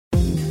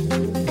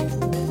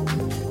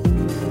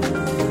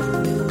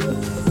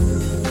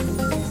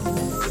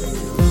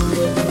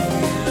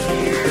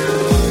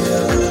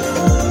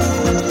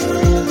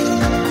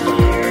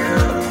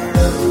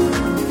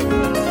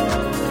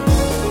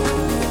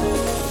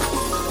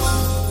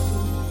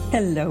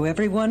Hello,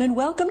 everyone, and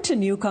welcome to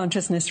New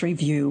Consciousness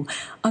Review.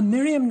 I'm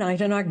Miriam Knight,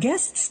 and our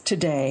guests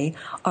today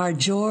are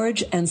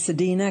George and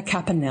Sedena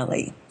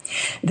Cappannelli.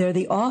 They're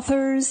the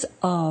authors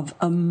of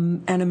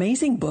an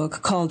amazing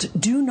book called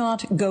Do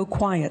Not Go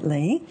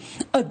Quietly,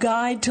 A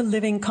Guide to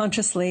Living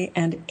Consciously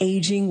and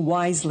Aging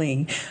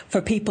Wisely for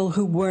People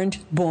Who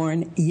Weren't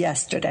Born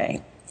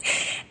Yesterday.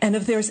 And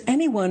if there's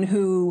anyone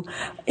who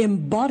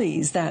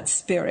embodies that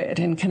spirit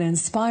and can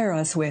inspire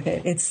us with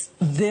it, it's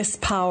this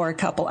power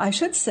couple. I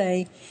should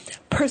say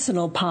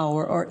personal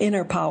power or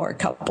inner power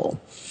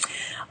couple.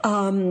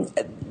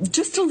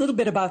 Just a little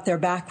bit about their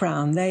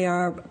background. They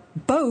are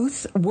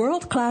both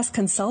world-class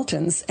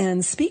consultants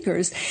and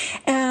speakers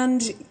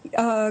and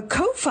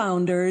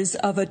co-founders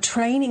of a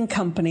training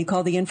company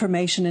called the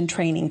Information and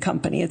Training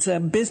Company. It's a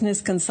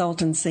business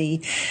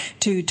consultancy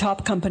to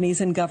top companies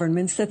and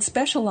governments that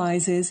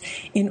specializes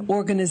in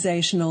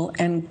organizational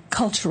and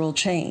cultural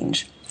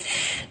change.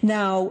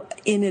 Now,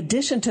 in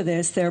addition to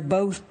this, they're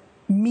both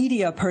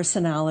media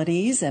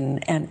personalities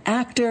and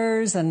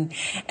actors and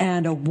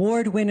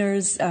award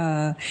winners.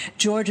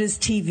 George's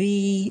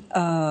TV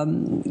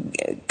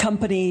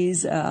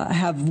companies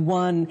have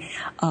won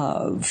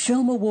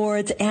film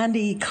awards,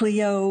 Andy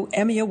Cleo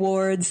Emmy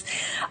Awards.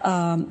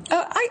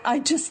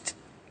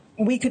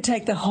 We could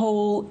take the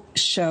whole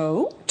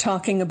show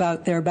talking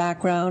about their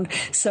background,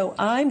 so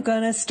I'm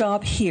going to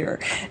stop here.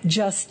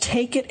 Just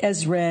take it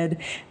as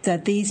read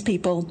that these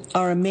people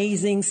are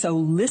amazing, so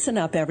listen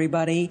up,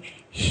 everybody.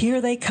 Here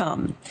they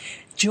come.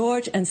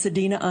 George and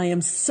Sedena, I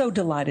am so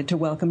delighted to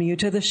welcome you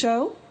to the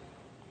show.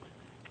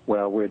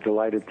 Well, we're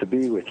delighted to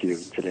be with you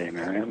today,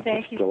 Miriam.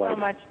 Thank you so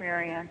much,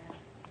 Miriam.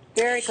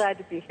 Very glad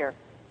to be here.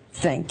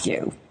 Thank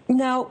you.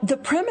 Now, the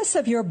premise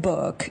of your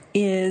book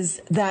is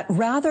that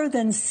rather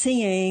than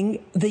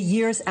seeing the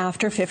years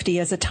after 50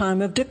 as a time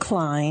of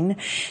decline,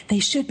 they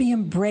should be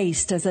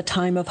embraced as a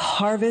time of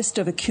harvest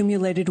of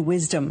accumulated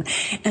wisdom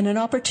and an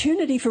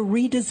opportunity for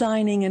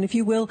redesigning and, if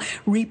you will,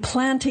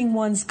 replanting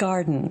one's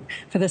garden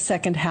for the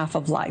second half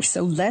of life.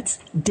 So let's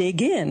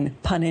dig in,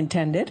 pun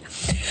intended.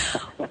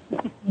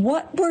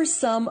 What were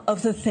some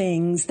of the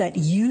things that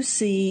you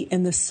see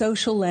in the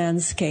social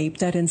landscape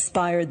that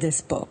inspired this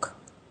book?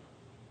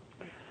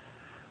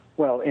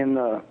 Well, in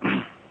the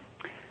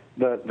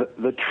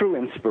true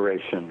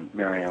inspiration,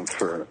 Miriam,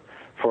 for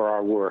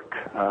our work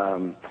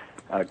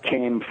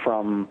came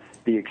from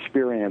the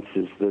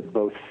experiences that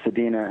both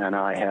Sedena and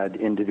I had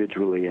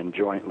individually and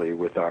jointly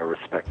with our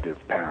respective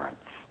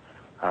parents.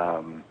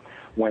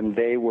 When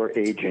they were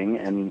aging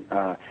and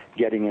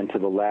getting into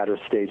the latter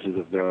stages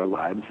of their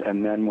lives,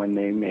 and then when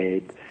they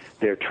made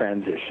their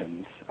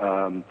transitions,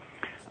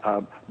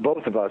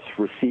 both of us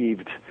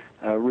received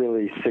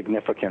really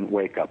significant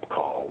wake-up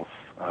calls.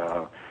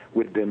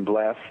 We've been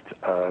blessed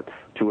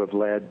to have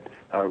led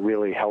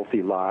really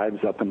healthy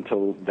lives up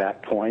until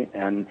that point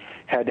and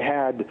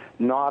had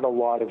not a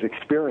lot of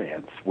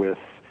experience with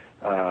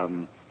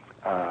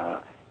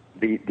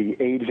the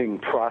aging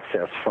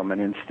process from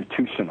an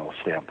institutional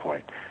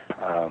standpoint.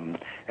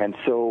 And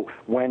so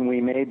when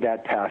we made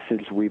that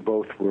passage, we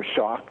both were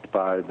shocked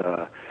by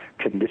the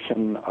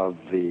condition of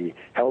the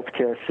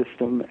healthcare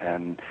system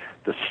and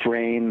the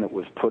strain that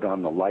was put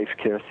on the life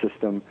care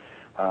system.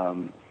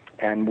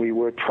 And we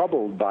were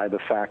troubled by the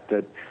fact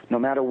that no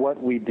matter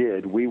what we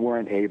did, we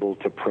weren't able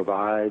to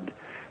provide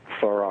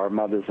for our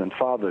mothers and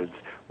fathers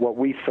what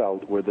we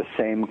felt were the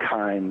same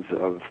kinds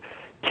of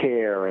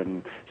care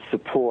and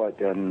support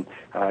and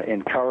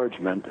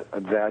encouragement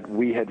that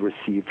we had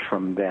received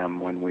from them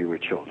when we were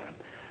children.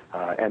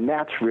 And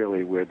that's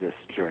really where this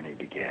journey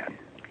began.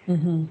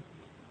 Mm-hmm.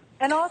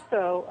 And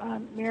also,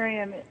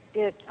 Miriam,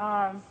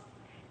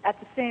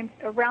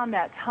 around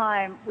that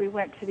time, we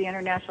went to the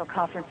International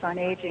Conference on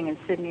Aging in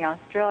Sydney,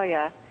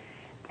 Australia,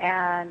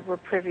 and were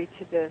privy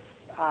to this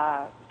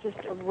just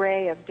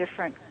array of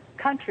different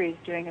countries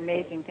doing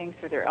amazing things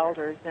for their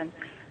elders. And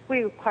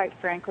we were quite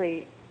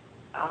frankly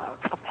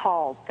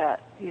appalled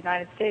that the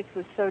United States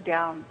was so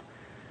down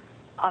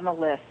on the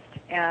list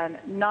and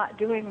not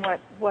doing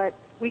what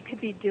we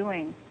could be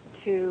doing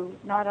to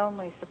not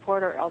only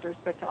support our elders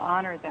but to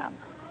honor them.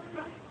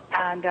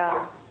 And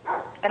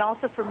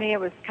also for me, it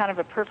was kind of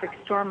a perfect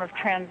storm of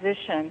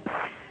transition.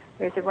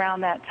 It was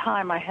around that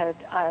time I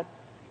had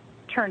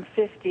turned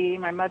 50.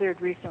 My mother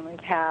had recently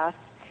passed,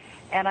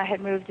 and I had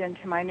moved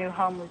into my new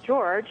home with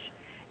George,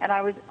 and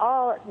I was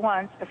all at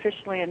once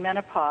officially in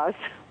menopause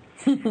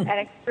and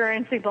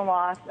experiencing the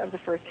loss of the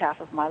first half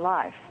of my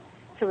life.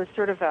 So it was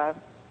sort of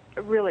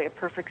really a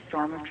perfect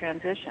storm of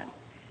transition.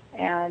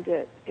 And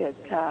it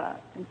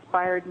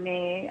inspired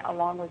me,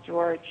 along with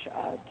George,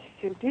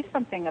 to do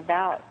something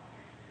about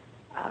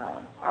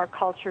our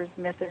culture's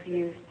myth of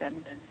youth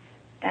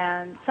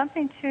and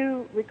something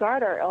to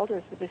regard our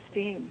elders with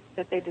esteem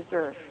that they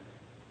deserve.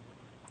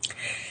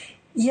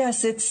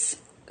 Yes,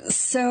 it's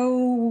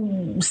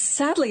so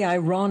sadly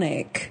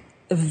ironic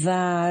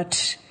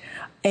that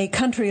a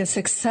country as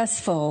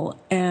successful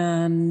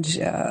and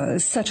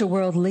such a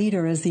world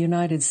leader as the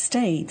United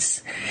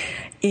States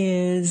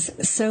is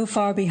so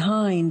far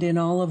behind in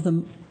all of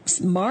the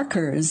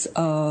markers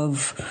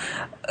of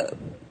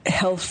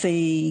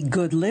healthy,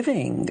 good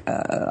living.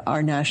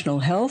 Our national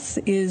health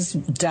is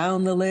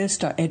down the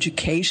list. Our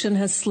education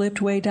has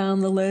slipped way down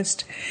the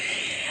list.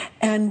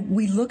 And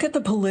we look at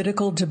the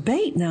political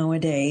debate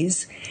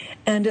nowadays,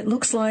 and it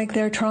looks like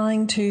they're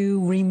trying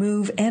to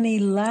remove any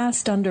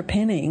last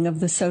underpinning of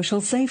the social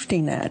safety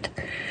net.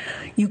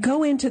 You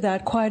go into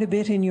that quite a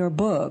bit in your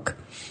book.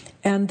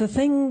 And the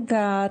thing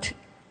that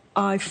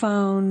I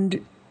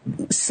found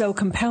so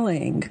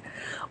compelling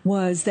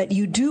was that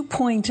you do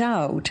point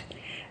out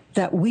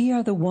that we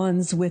are the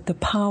ones with the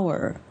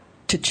power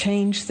to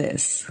change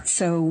this.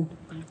 So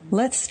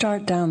let's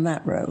start down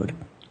that road.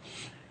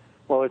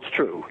 Well, it's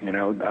true.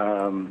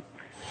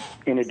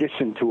 In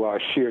addition to our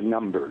sheer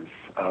numbers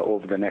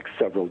over the next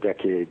several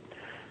decades,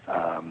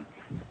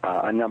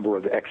 a number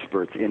of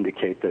experts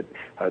indicate that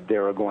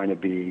there are going to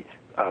be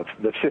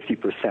the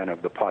 50%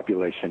 of the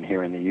population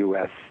here in the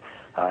U.S.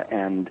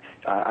 And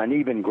an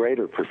even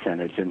greater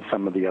percentage in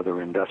some of the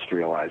other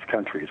industrialized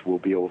countries will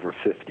be over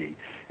 50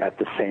 at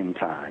the same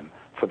time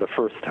for the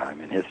first time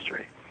in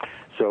history.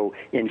 So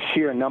in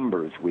sheer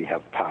numbers, we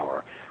have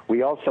power.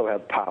 We also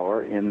have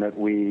power in that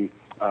we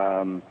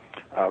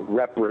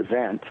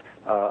represent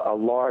a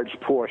large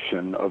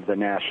portion of the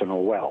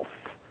national wealth.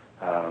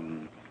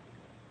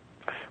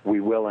 We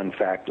will, in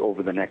fact,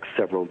 over the next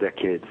several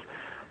decades,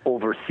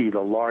 oversee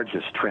the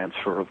largest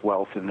transfer of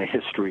wealth in the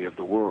history of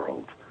the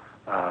world.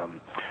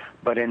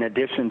 But in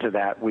addition to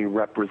that, we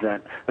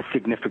represent a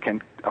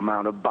significant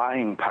amount of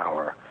buying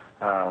power,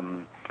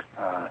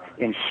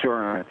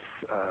 insurance,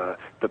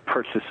 the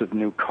purchase of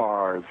new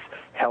cars,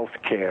 health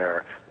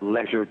care,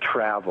 leisure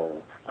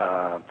travel,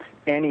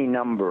 any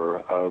number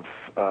of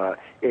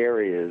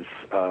areas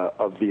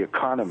of the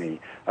economy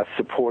are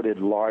supported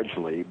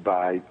largely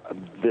by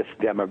this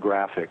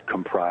demographic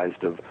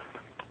comprised of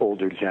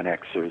older Gen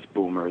Xers,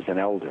 boomers, and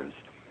elders.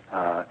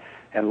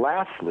 And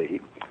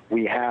lastly,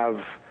 we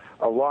have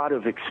a lot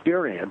of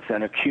experience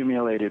and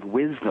accumulated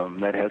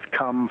wisdom that has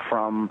come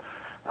from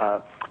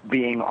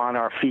being on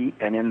our feet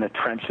and in the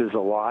trenches a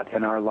lot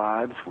in our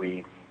lives.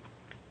 We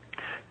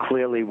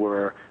clearly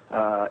were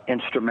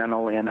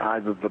instrumental in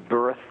either the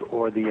birth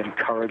or the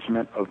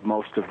encouragement of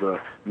most of the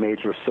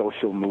major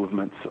social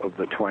movements of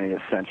the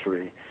 20th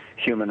century: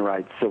 human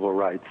rights, civil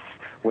rights,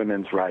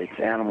 women's rights,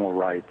 animal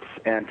rights,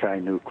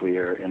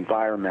 anti-nuclear,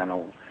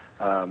 environmental.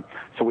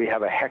 So we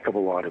have a heck of a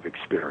lot of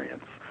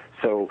experience.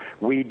 So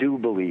we do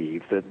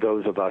believe that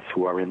those of us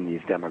who are in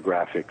these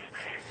demographics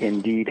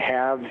indeed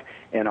have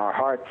in our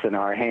hearts and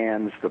our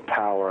hands the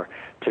power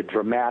to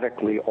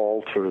dramatically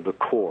alter the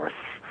course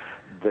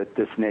that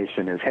this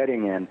nation is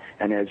heading in.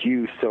 And as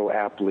you so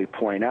aptly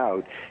point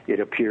out,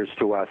 it appears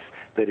to us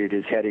that it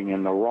is heading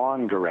in the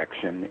wrong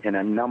direction in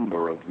a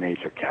number of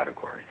major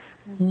categories.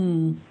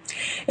 Mm.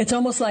 It's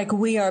almost like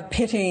we are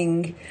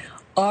pitting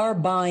our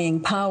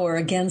buying power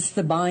against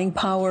the buying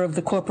power of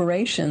the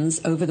corporations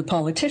over the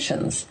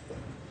politicians.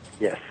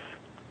 Yes.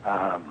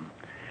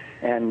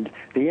 And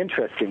the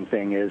interesting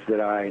thing is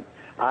that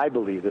I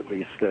believe, at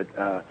least,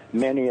 that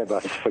many of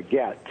us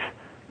forget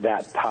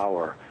that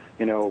power.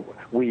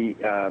 We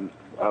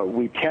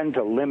tend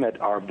to limit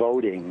our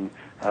voting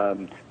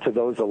to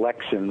those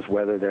elections,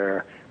 whether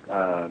they're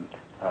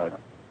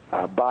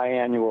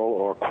biannual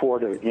or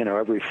quarter,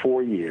 every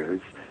 4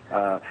 years.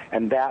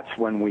 And that's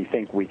when we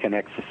think we can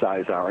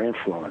exercise our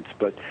influence.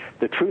 But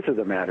the truth of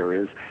the matter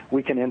is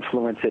we can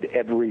influence it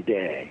every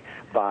day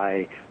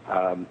by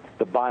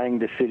the buying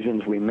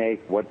decisions we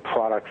make, what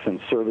products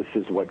and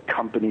services, what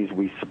companies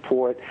we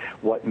support,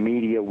 what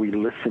media we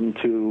listen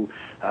to.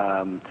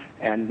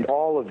 And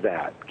all of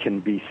that can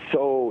be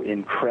so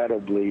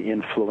incredibly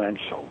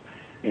influential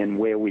in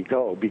where we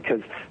go,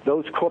 because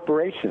those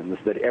corporations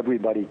that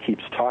everybody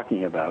keeps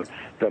talking about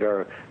that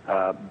are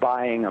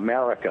buying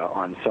America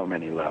on so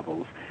many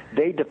levels,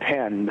 they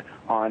depend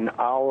on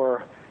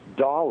our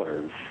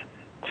dollars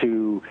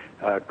to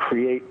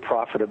create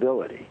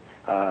profitability.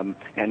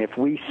 And if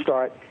we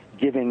start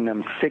giving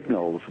them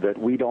signals that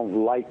we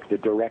don't like the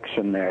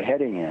direction they're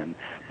heading in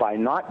by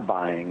not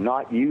buying,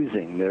 not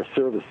using their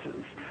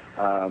services,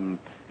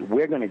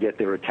 we're going to get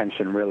their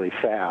attention really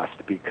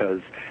fast,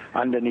 because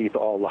underneath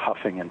all the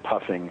huffing and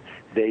puffing,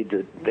 they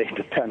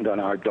depend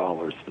on our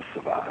dollars to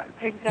survive.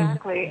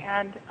 Exactly.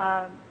 And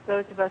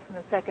those of us in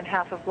the second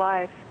half of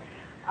life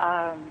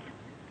are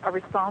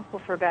responsible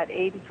for about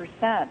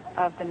 80%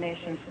 of the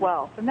nation's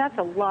wealth. And that's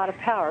a lot of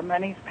power.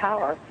 Money's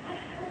power.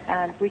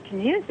 And we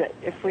can use it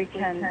if we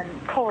can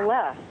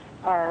coalesce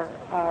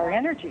our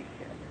energies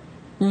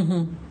here.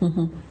 Mm-hmm,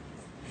 mm-hmm.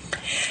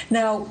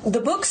 Now, the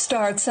book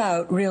starts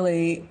out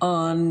really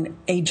on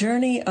a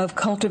journey of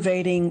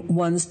cultivating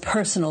one's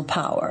personal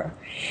power.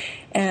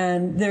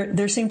 And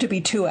there seem to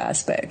be two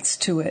aspects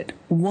to it.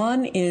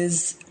 One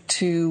is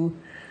to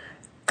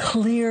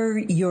clear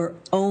your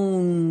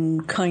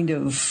own kind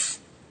of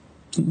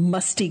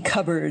musty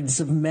cupboards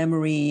of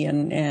memory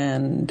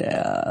and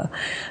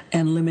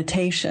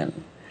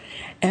limitation.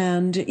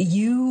 and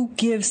you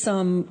give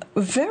some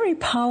very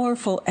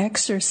powerful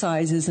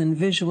exercises and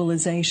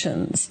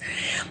visualizations.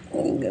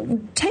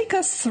 Take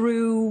us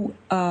through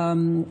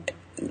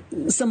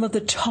some of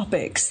the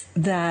topics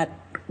that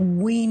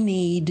we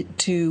need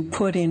to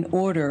put in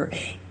order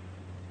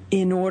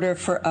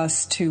for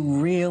us to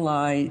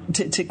realize,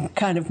 to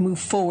kind of move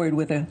forward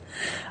with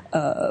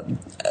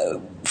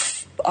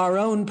our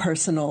own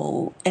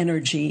personal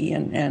energy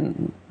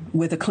and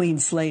with a clean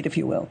slate, if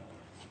you will.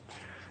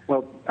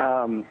 Well,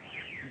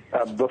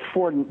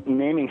 before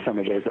naming some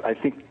of those, I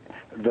think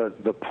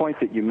the point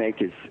that you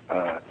make is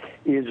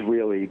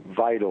really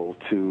vital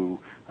to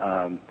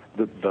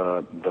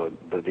the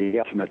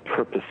ultimate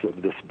purpose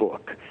of this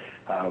book.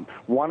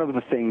 One of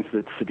the things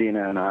that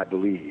Sedena and I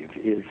believe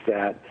is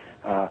that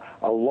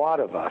a lot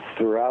of us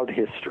throughout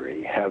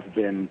history have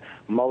been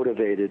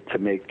motivated to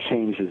make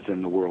changes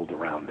in the world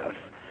around us.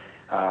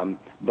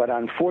 But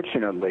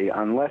unfortunately,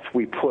 unless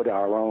we put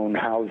our own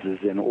houses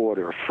in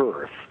order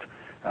first,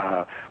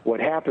 what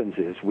happens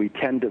is we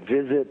tend to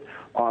visit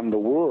on the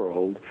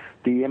world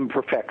the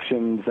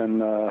imperfections and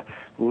the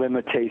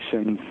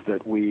limitations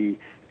that we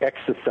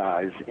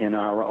exercise in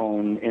our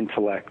own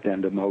intellect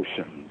and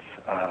emotions.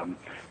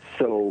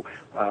 So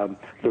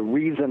the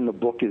reason the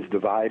book is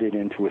divided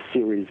into a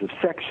series of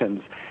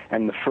sections,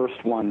 and the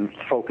first one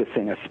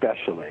focusing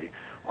especially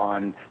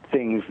on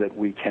things that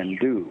we can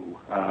do,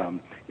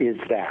 is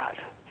that.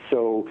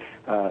 So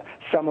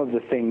some of the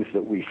things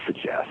that we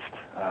suggest.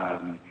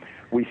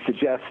 We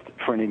suggest,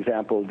 for an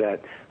example,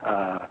 that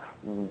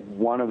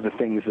one of the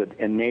things that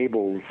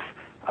enables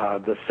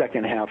the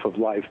second half of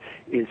life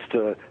is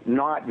to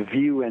not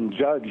view and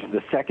judge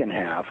the second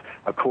half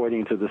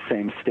according to the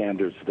same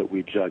standards that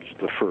we judged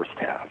the first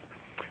half.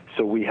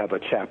 So we have a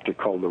chapter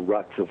called The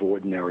Ruts of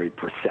Ordinary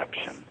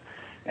Perception.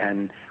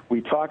 And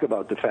we talk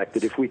about the fact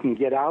that if we can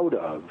get out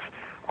of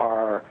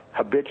our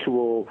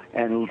habitual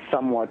and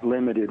somewhat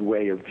limited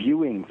way of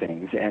viewing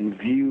things and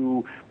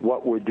view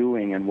what we're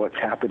doing and what's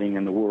happening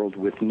in the world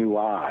with new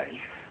eyes,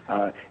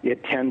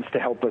 it tends to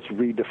help us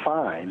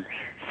redefine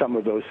some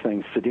of those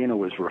things Sedena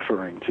was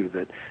referring to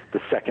that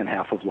the second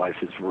half of life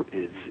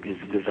is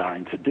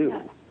designed to do.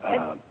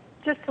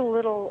 Just a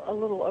little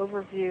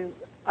overview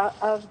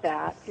of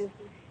that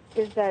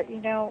is that,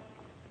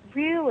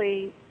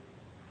 really,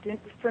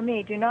 for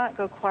me, do not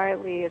go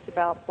quietly. It's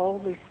about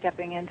boldly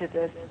stepping into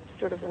this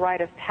sort of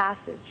rite of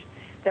passage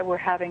that we're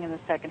having in the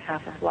second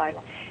half of life.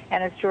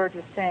 And as George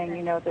was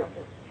saying,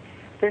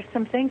 there's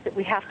some things that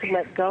we have to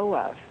let go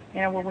of.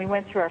 When we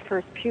went through our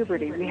first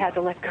puberty, we had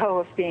to let go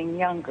of being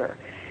younger.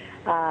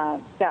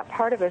 That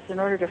part of us in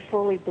order to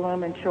fully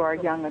bloom into our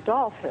young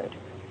adulthood.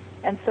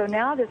 And so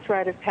now this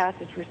rite of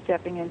passage we're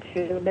stepping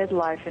into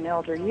midlife and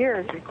elder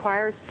years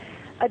requires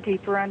a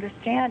deeper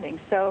understanding.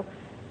 So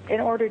in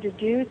order to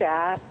do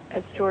that,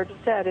 as George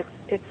said,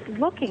 it's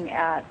looking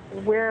at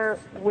where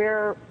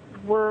were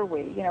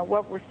we?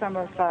 What were some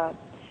of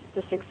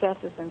the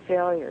successes and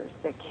failures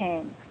that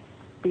came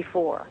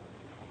before?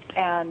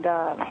 And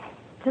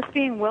just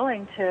being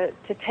willing to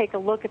take a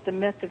look at the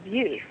myth of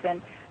youth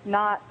and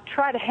not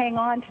try to hang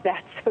on to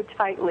that so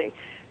tightly,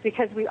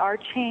 because we are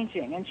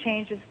changing, and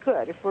change is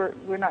good. If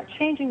we're not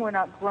changing, we're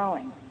not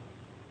growing.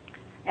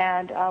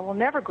 And we'll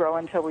never grow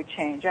until we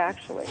change,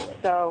 actually.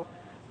 So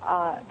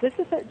this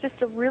is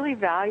just a really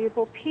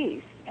valuable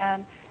piece,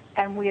 and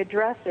we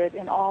address it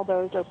in all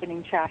those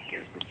opening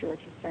chapters that George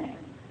was saying.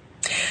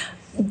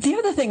 The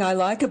other thing I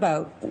like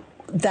about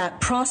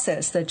that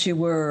process that you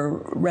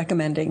were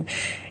recommending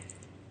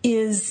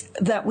is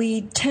that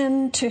we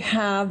tend to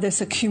have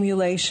this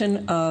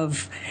accumulation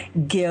of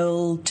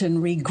guilt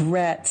and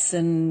regrets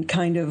and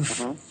kind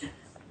of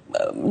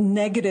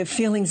negative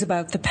feelings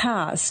about the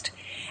past.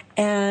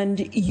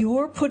 And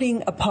you're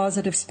putting a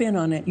positive spin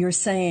on it. You're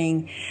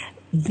saying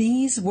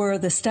these were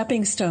the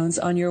stepping stones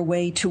on your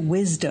way to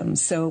wisdom.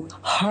 So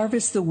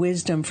harvest the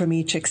wisdom from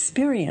each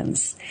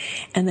experience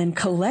and then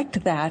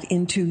collect that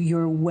into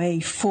your way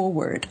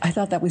forward. I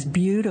thought that was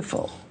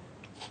beautiful.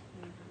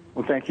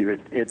 Well, thank you.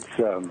 It's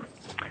in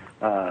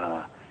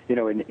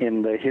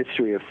the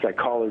history of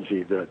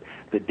psychology, the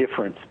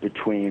difference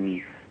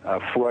between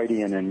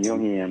Freudian and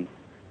Jungian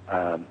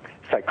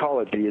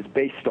psychology is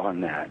based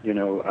on that.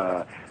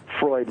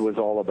 Freud was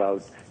all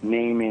about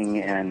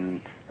naming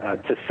and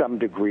to some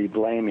degree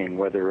blaming,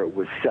 whether it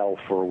was self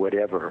or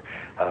whatever,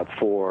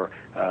 for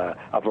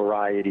a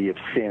variety of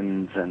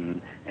sins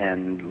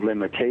and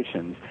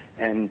limitations.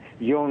 And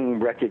Jung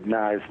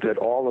recognized that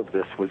all of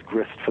this was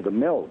grist for the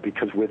mill,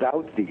 because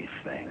without these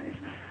things,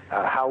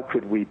 how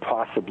could we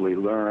possibly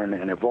learn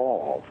and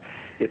evolve?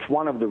 It's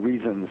one of the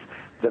reasons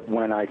that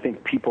when I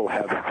think people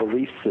have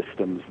belief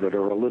systems that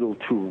are a little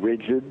too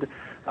rigid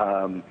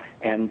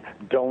and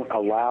don't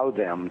allow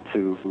them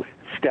to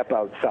step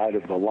outside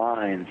of the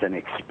lines and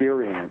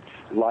experience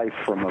life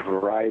from a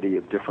variety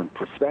of different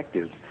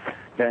perspectives,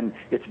 then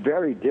it's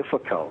very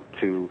difficult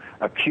to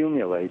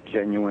accumulate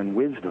genuine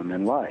wisdom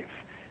in life.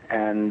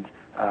 And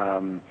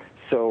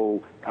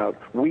So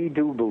we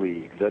do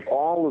believe that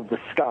all of the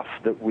stuff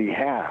that we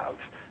have,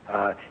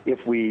 if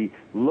we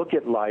look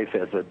at life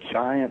as a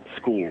giant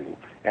school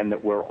and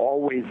that we're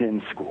always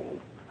in school,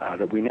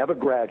 that we never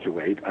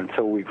graduate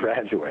until we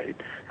graduate,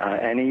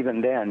 and even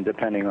then,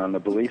 depending on the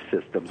belief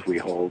systems we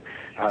hold,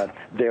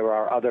 there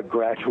are other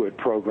graduate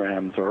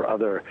programs or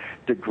other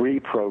degree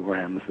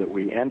programs that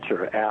we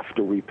enter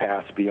after we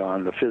pass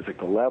beyond the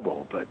physical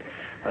level. But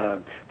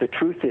the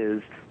truth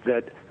is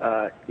that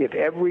if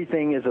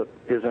everything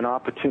is an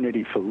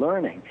opportunity for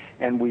learning,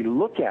 and we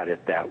look at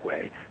it that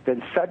way,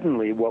 then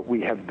suddenly what we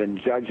have been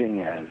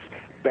judging as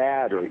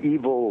bad or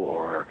evil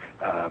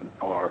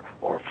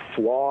or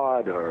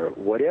flawed or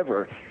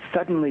whatever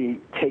suddenly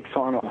takes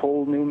on a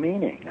whole new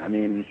meaning. I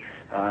mean,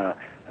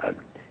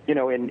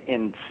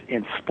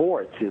 in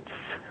sports,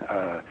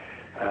 it's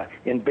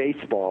in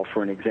baseball,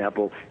 for an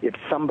example, if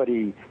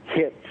somebody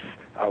hits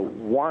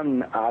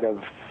 1 out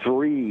of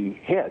 3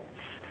 hits,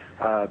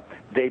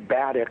 they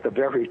bat at the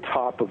very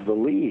top of the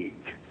league.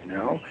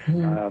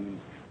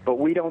 But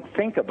we don't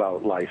think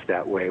about life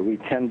that way. We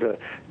tend to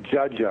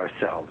judge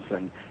ourselves.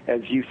 And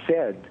as you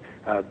said,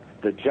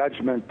 the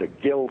judgment, the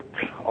guilt,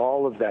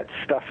 all of that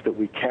stuff that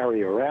we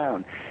carry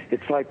around,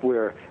 it's like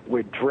we're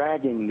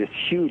dragging this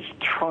huge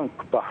trunk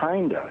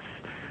behind us,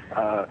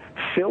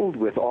 filled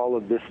with all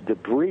of this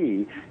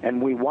debris,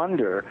 and we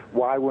wonder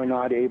why we're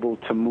not able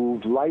to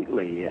move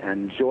lightly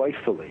and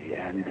joyfully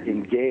and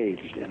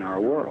engaged in our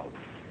world.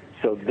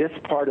 So this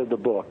part of the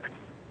book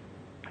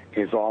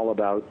is all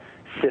about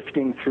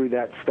sifting through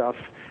that stuff,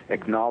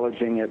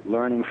 acknowledging it,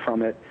 learning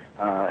from it,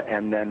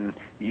 and then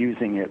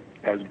using it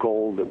as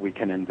gold that we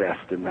can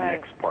invest in the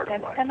next part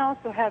of life. And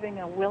also having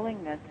a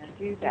willingness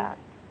to do that.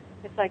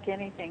 It's like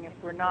anything, if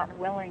we're not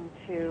willing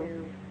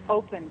to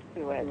open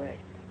to it,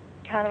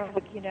 kind of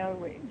like,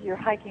 you're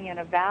hiking in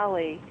a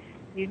valley,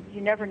 you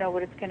never know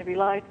what it's going to be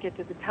like to get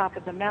to the top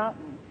of the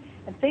mountain.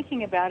 And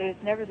thinking about it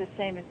is never the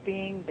same as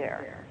being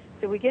there.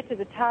 So we get to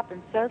the top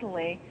and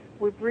suddenly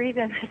we breathe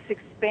in this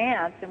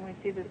expanse and we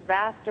see this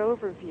vast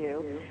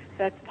overview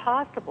that's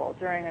possible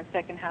during the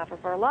second half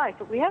of our life.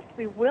 But we have to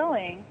be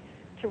willing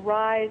to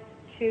rise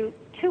to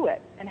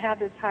it and have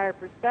this higher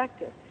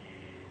perspective,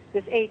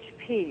 this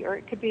HP, or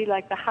it could be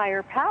like the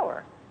higher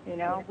power,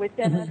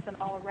 within us and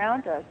all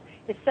around us.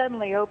 It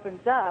suddenly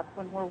opens up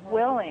when we're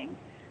willing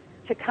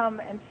to come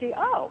and see,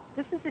 oh,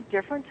 this is a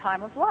different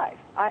time of life.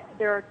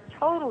 There are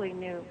totally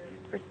new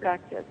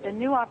perspectives and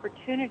new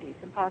opportunities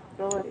and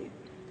possibilities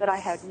that I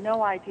had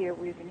no idea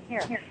were even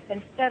here.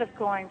 Instead of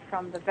going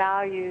from the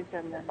values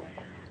and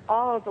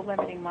all of the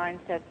limiting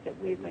mindsets that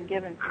we've been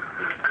given since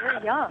we were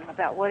very young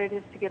about what it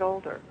is to get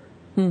older.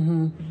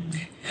 Mm-hmm.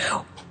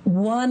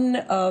 One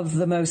of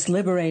the most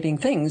liberating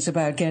things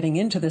about getting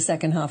into the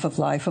second half of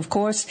life, of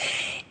course,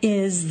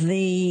 is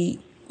the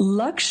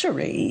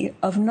luxury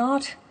of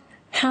not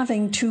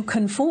having to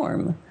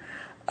conform.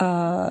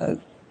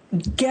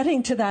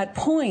 Getting to that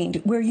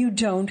point where you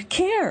don't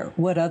care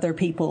what other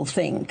people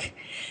think,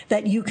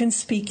 that you can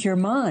speak your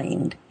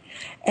mind.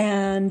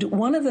 And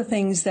one of the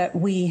things that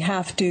we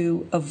have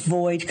to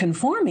avoid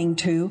conforming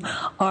to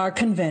are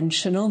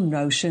conventional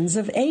notions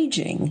of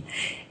aging.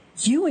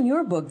 You in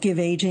your book give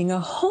aging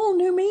a whole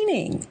new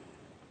meaning.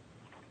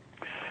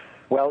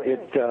 Well,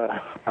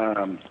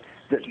 the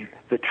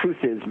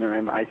truth is,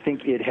 Miriam, I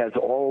think it has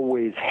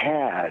always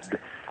had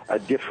a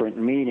different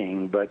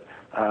meaning, but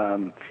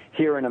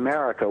here in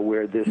America,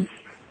 where this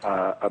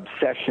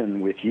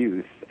obsession with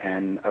youth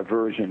and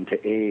aversion to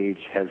age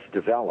has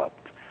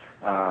developed,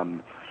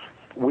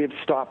 we've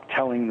stopped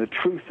telling the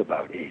truth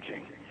about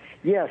aging.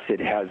 Yes, it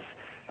has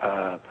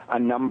a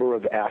number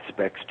of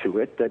aspects to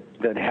it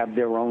that have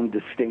their own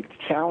distinct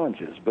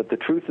challenges, but the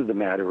truth of the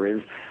matter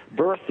is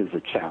birth is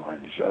a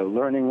challenge.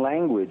 Learning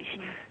language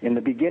in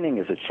the beginning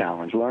is a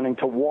challenge. Learning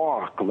to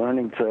walk,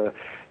 learning to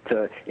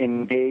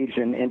engage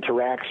in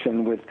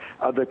interaction with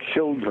other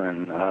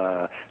children,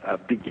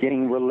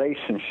 beginning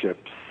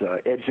relationships,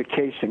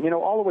 education,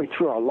 all the way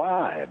through our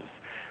lives,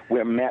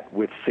 we're met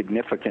with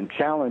significant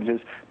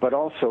challenges, but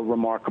also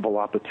remarkable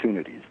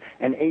opportunities.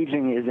 And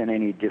aging isn't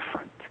any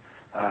different.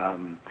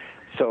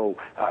 So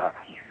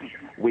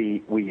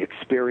we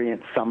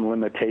experience some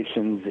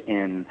limitations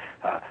in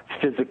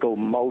physical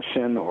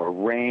motion or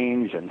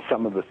range, and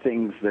some of the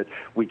things that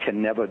we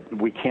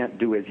can't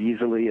do as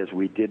easily as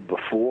we did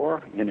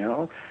before,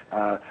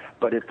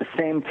 But at the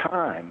same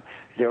time,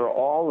 there are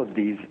all of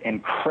these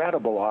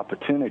incredible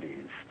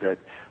opportunities that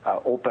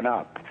open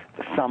up.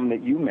 Some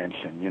that you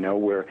mentioned,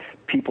 where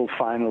people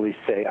finally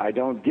say, I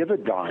don't give a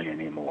darn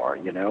anymore,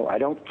 I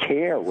don't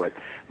care what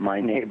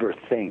my neighbor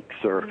thinks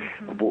or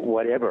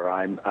whatever.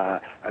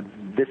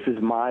 This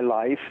is my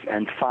life,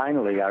 and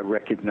finally I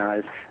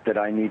recognize that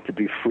I need to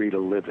be free to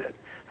live it.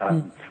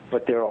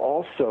 But there are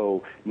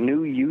also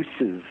new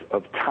uses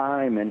of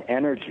time and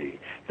energy.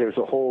 There's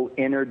a whole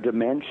inner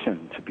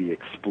dimension to be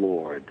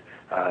explored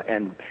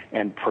and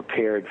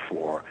prepared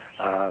for.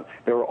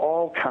 There are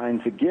all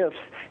kinds of gifts,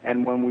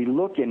 and when we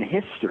look in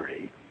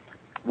history,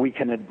 we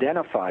can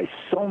identify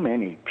so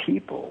many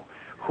people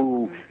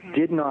who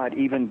did not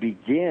even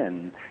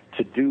begin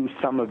to do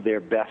some of their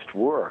best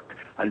work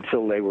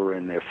until they were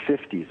in their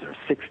 50s or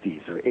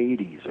 60s or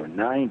 80s or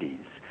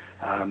 90s.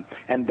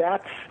 And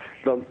that's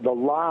the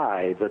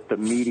lie that the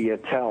media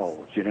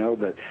tells,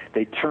 that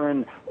they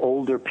turn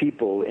older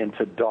people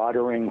into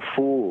doddering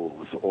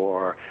fools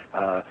or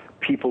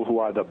people who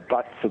are the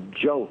butts of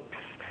jokes.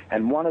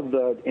 And one of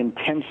the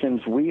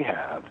intentions we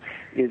have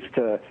is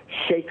to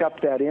shake up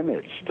that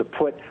image, to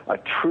put a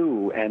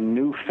true and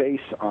new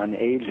face on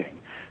aging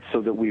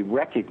so that we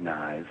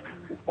recognize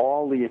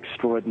all the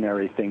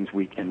extraordinary things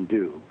we can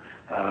do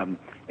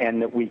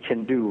and that we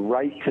can do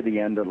right to the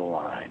end of the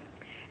line.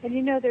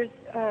 And there's,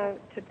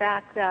 to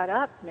back that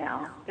up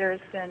now, there's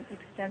been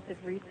extensive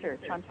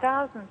research on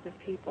thousands of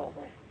people,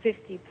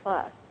 50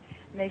 plus,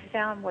 and they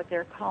found what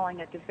they're calling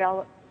a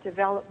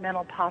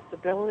developmental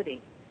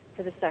possibility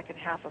for the second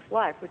half of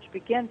life, which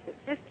begins at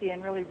 50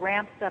 and really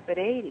ramps up at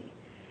 80.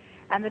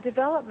 And the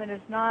development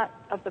is not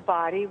of the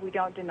body. We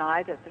don't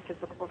deny that the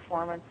physical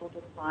performance will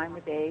decline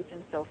with age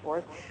and so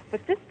forth,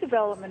 but this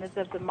development is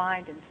of the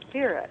mind and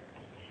spirit.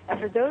 And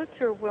for those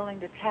who are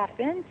willing to tap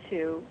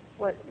into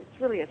what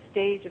is really a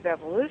stage of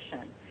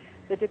evolution,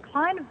 the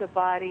decline of the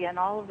body and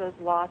all of those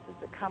losses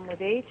that come with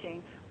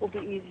aging will be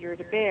easier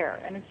to bear.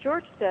 And as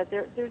George said,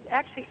 there's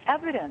actually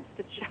evidence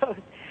that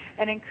shows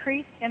an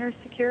increased inner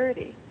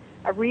security,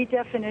 a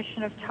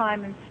redefinition of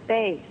time and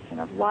space and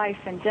of life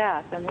and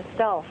death and the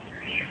self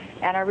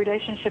and our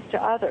relationship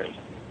to others.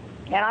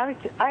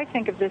 And I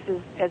think of this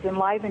as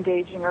enlivened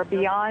aging or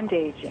beyond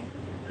aging.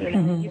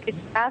 You could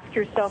ask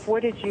yourself,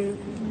 what do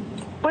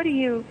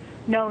you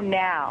know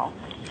now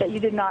that you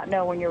did not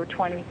know when you were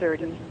 20,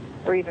 30,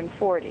 or even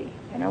 40?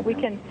 We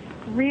can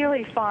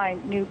really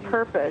find new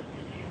purpose,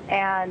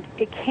 and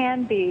it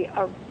can be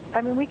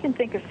we can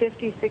think of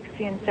 50,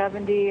 60, and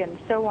 70 and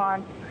so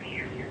on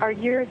are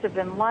years of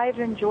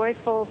enlivened,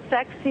 joyful,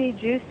 sexy,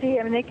 juicy.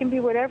 They can be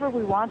whatever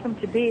we want them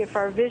to be if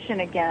our vision,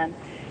 again,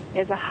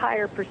 is a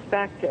higher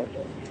perspective.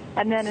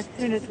 And then as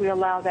soon as we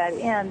allow that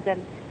in,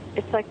 then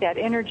it's like that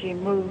energy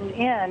moves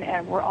in,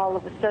 and we're all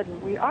of a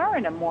sudden, we are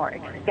in a more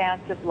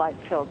expansive,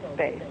 light-filled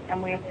space.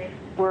 And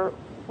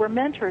we're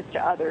mentors to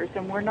others,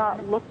 and we're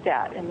not looked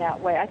at in that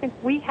way. I think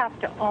we have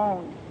to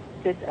own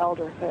this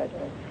elderhood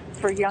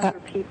for younger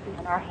people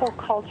in our whole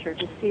culture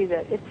to see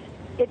that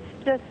it's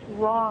just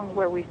wrong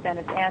where we've been.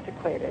 It's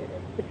antiquated.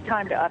 It's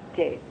time to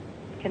update,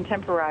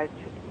 contemporize,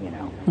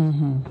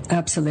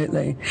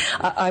 Absolutely.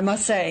 I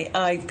must say,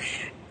 I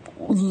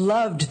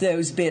loved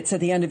those bits at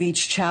the end of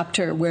each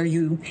chapter where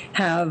you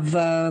have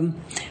the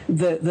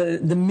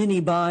mini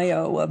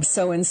bio of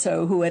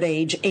so-and-so who at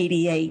age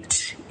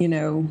 88,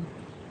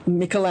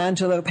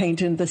 Michelangelo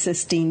painted the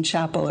Sistine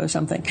Chapel or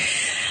something.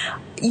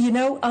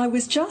 I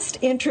was just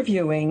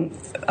interviewing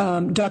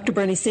Dr.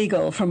 Bernie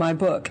Siegel for my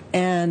book,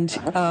 and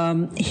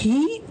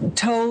he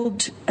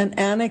told an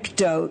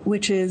anecdote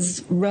which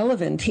is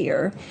relevant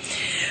here,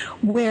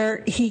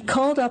 where he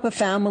called up a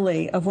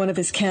family of one of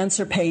his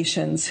cancer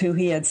patients who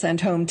he had sent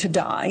home to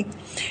die.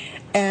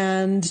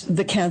 And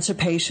the cancer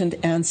patient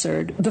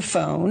answered the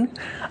phone,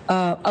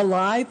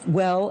 alive,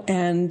 well,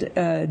 and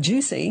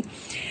juicy.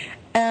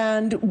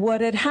 And what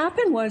had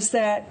happened was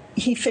that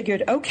he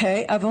figured,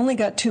 okay, I've only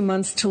got 2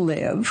 months to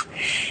live.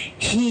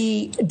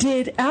 He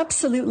did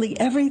absolutely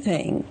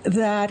everything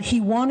that he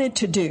wanted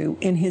to do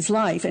in his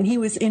life, and he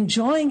was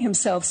enjoying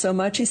himself so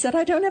much, he said,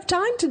 I don't have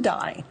time to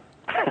die.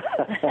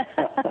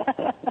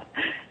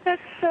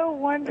 That's so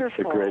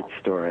wonderful. It's a great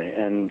story.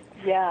 And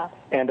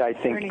I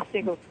think Bernie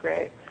Siegel's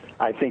great.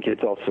 I think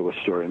it's also a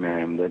story,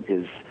 Miriam, that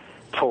is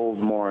told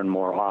more and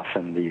more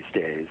often these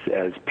days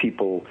as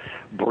people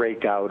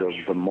break out of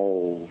the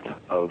mold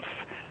of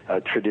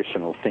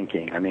traditional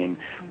thinking.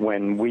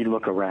 When we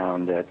look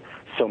around at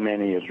so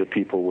many of the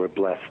people we're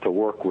blessed to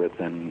work with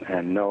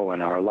and know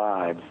in our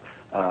lives,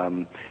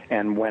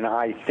 and when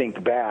I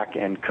think back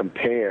and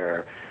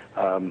compare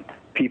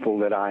people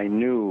that I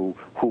knew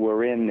who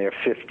were in their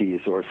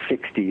 50s or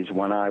 60s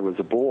when I was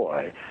a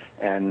boy,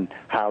 and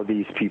how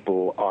these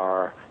people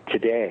are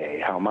today,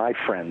 how my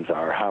friends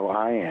are, how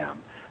I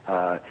am,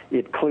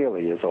 it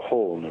clearly is a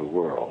whole new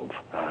world,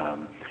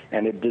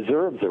 and it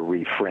deserves a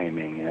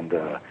reframing and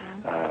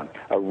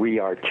a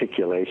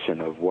re-articulation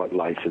of what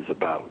life is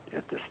about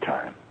at this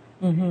time.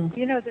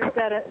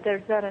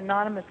 There's that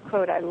anonymous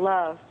quote I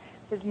love.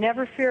 It says,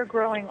 "Never fear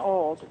growing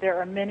old. There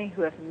are many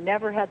who have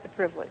never had the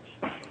privilege."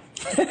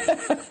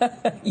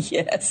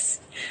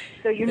 Yes.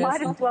 So you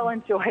might as well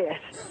enjoy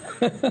it.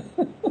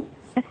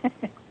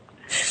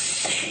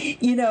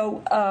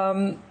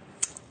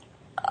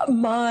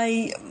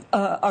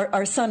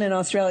 Our son in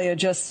Australia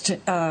just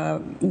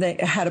they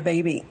had a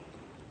baby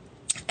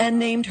and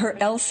named her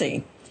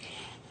Elsie.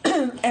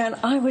 And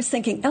I was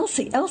thinking,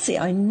 Elsie,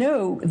 I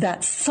know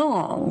that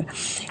song.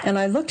 And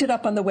I looked it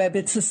up on the web.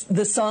 It's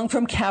the song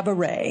from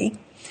Cabaret.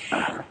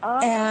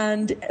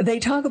 And they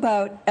talk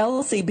about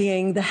Elsie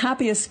being the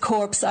happiest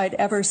corpse I'd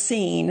ever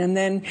seen. And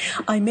then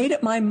I made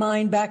up my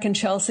mind back in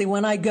Chelsea,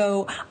 when I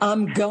go,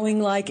 I'm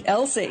going like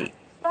Elsie.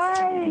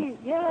 Right.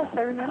 Yes,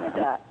 I remember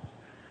that.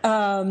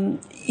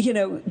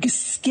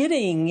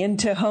 skidding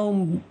into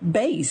home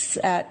base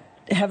at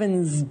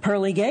heaven's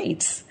pearly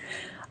gates.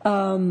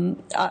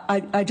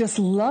 I just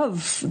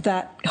love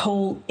that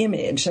whole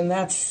image, and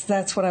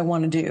that's what I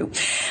want to do.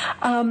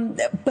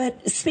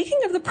 But speaking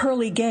of the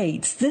pearly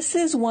gates, this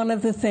is one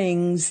of the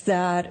things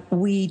that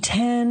we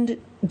tend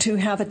to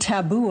have a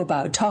taboo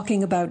about,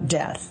 talking about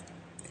death.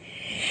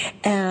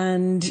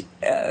 And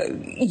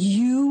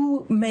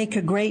you make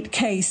a great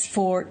case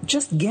for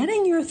just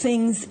getting your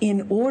things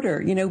in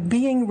order,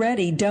 being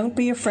ready. Don't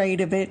be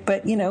afraid of it,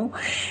 but,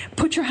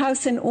 put your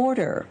house in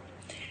order.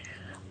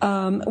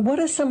 What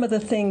are some of the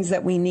things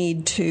that we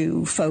need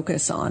to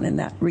focus on in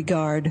that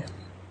regard?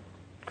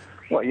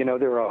 Well,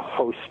 there are a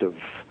host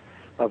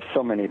of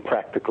so many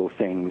practical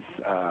things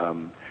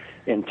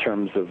in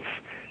terms of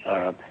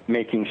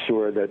making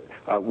sure that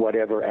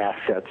whatever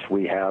assets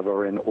we have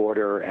are in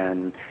order,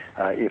 and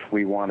if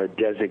we want to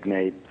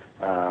designate,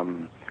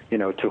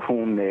 to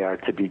whom they are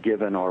to be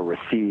given or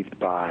received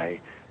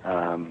by,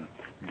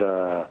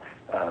 the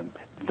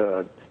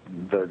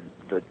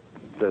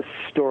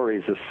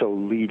stories are so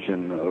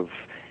legion of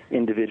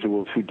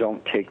individuals who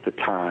don't take the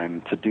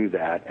time to do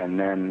that, and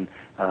then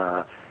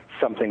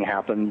something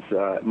happens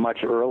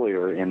much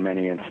earlier in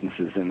many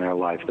instances in their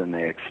life than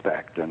they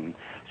expect, and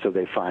so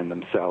they find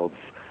themselves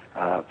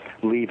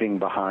leaving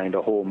behind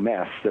a whole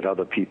mess that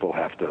other people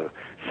have to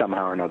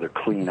somehow or another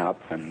clean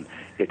up, and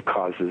it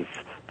causes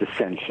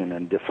dissension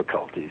and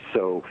difficulties.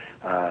 So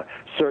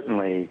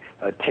certainly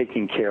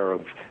taking care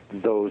of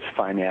those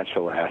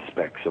financial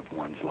aspects of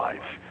one's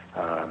life.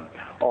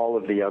 All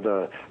of the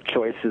other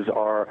choices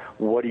are,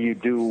 what do you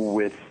do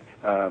with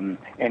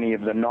any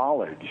of the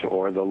knowledge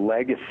or the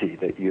legacy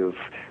that you've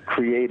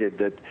created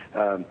that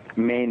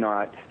may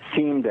not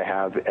seem to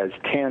have as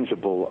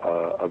tangible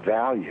a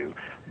value,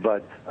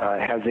 but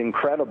has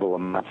incredible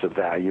amounts of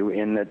value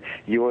in that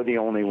you're the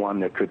only one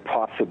that could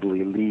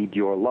possibly lead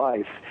your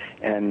life,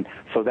 and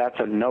so that's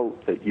a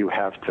note that you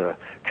have to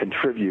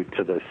contribute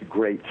to this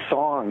great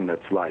song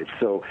that's life.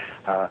 So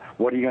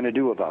what are you going to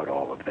do about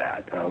all of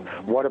that?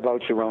 What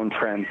about your own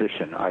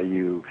transition?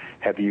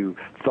 Have you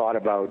thought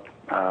about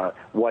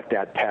what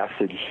that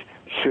passage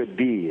should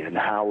be and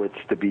how it's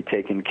to be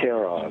taken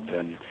care of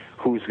and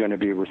who's going to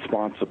be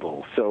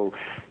responsible? So,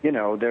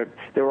 there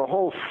are a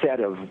whole set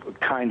of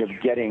kind of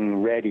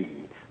getting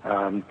ready.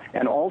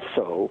 And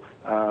also,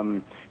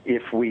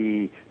 if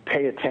we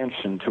pay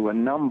attention to a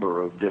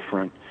number of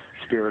different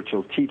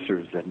spiritual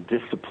teachers and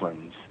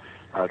disciplines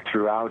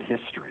throughout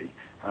history,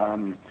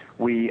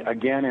 we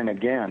again and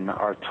again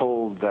are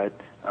told that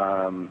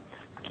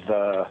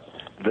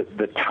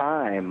the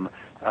time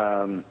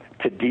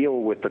to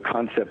deal with the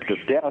concept of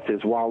death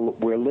is while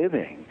we're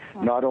living.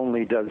 Not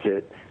only does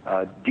it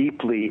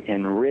deeply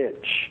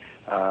enrich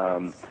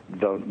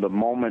the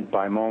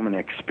moment-by-moment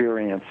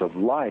experience of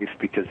life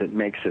because it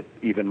makes it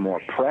even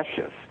more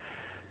precious,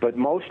 but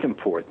most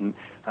important,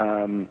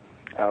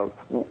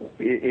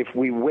 if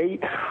we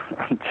wait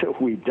until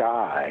we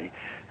die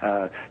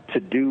to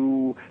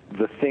do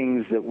the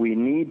things that we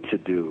need to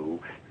do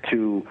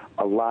to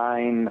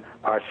align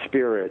our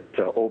spirit,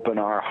 to open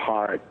our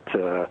heart,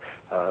 to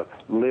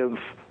live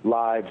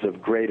lives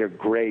of greater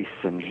grace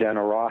and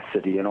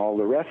generosity and all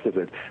the rest of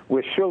it,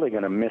 we're surely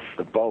going to miss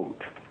the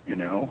boat,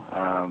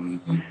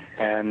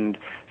 And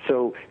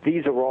so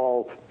these are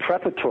all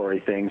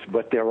preparatory things,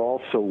 but they're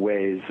also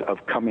ways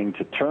of coming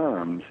to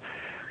terms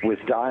with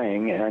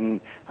dying. And,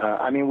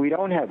 we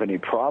don't have any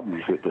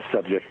problems with the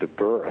subject of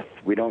birth.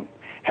 We don't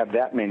have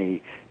that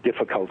many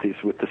difficulties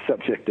with the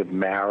subject of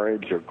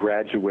marriage or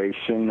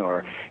graduation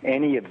or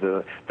any of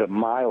the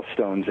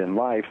milestones in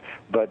life,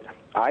 but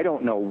I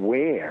don't know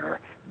where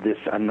this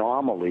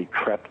anomaly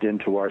crept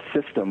into our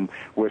system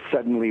where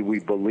suddenly we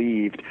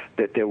believed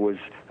that there was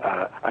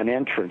an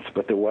entrance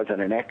but there wasn't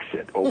an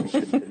exit, or we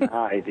could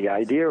deny the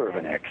idea of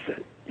an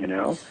exit,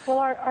 Well,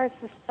 our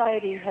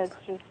society has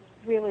just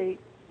really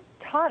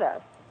taught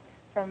us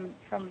from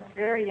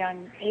very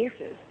young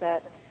ages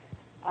that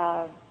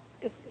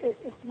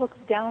it looks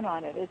down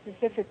on it. It's as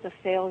if it's a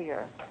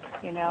failure,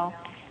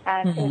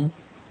 and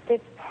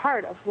it's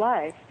part of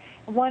life.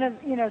 One of,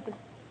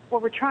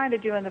 what we're trying to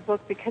do in the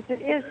book, because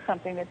it is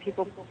something that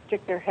people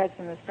stick their heads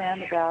in the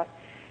sand about.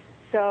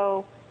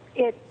 So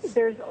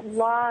there's a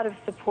lot of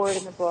support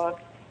in the book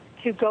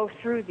to go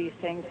through these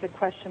things. The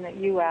question that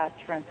you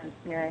asked, for instance,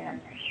 Miriam,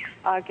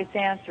 gets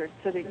answered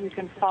so that you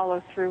can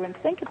follow through and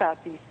think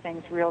about these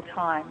things real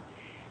time.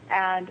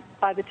 And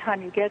by the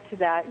time you get to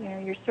that,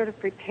 you're sort of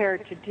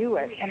prepared to do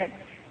it, and it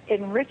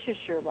enriches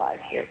your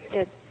life.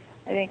 I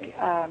think,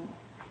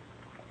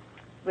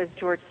 as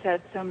George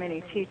said, so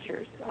many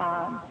teachers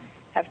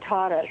have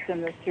taught us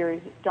in the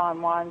series,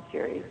 Don Juan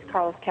series.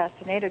 Carlos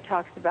Castaneda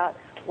talks about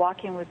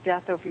walking with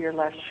death over your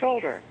left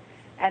shoulder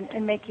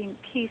and making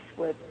peace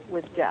with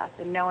death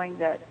and knowing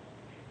that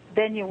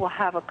then you will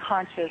have a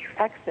conscious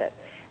exit.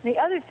 And the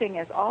other thing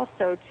is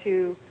also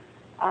to,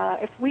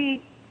 if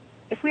we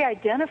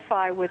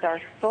identify with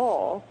our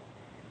soul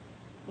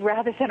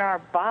rather than our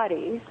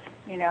bodies,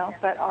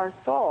 but our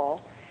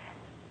soul,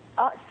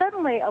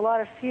 suddenly a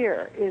lot of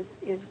fear is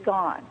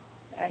gone.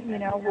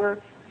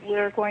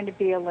 We're going to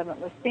be a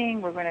limitless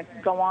being. We're going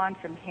to go on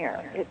from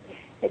here.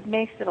 It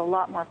makes it a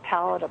lot more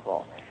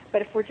palatable.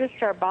 But if we're just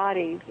our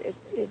bodies,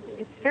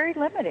 it's very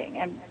limiting,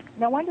 and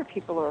no wonder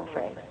people are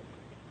afraid.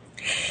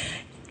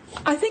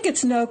 I think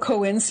it's no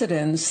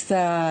coincidence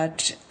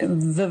that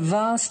the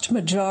vast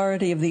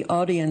majority of the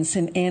audience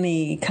in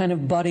any kind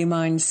of body,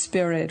 mind,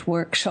 spirit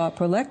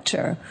workshop or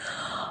lecture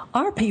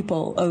are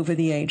people over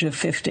the age of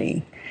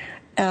 50.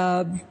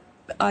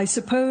 I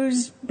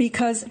suppose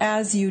because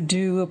as you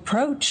do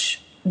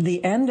approach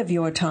the end of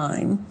your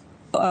time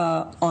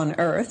on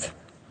Earth,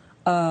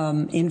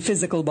 in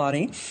physical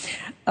body,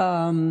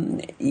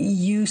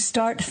 you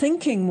start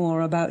thinking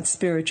more about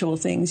spiritual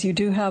things. You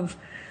do have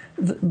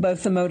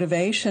both the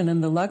motivation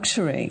and the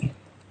luxury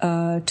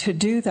to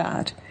do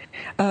that.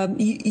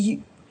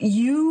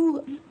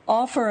 You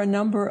offer a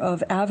number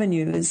of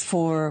avenues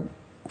for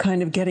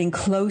kind of getting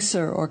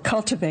closer or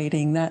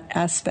cultivating that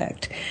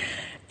aspect,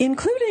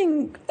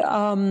 including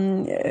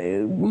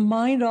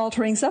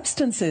mind-altering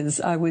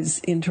substances, I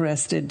was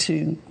interested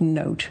to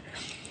note.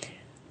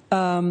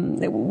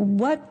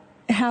 What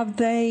have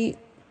they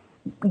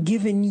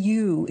given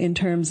you in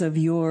terms of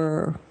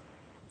your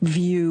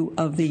view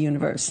of the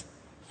universe?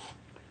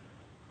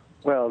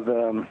 Well,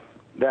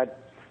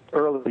 that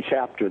early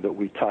chapter that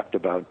we talked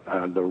about,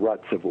 the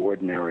ruts of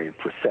ordinary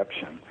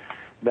perception,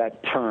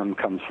 that term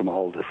comes from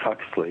Aldous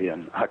Huxley,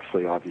 and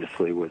Huxley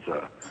obviously was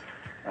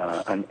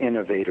an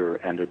innovator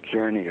and a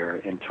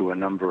journeyer into a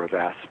number of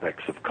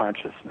aspects of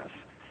consciousness.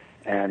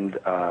 And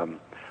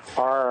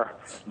our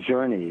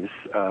journeys,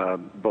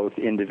 both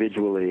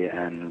individually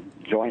and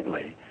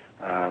jointly,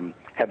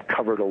 have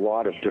covered a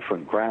lot of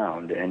different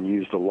ground and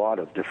used a lot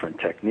of different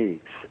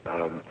techniques.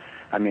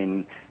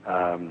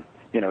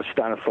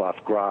 Stanislav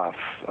Grof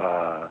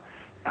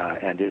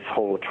and his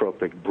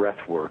holotropic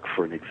breath work,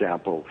 for an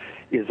example,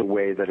 is a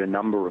way that a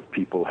number of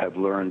people have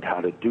learned how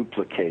to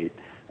duplicate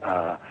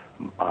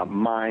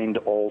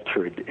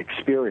mind-altered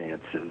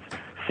experiences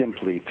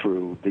simply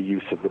through the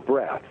use of the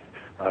breath.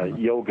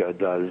 Yoga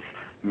does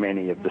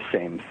many of the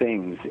same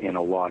things in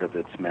a lot of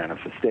its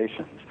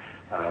manifestations.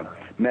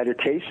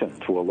 Meditation,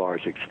 to a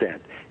large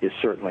extent, is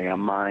certainly a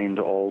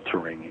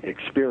mind-altering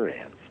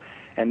experience.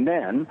 And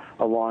then,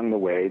 along the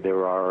way,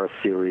 there are a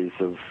series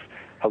of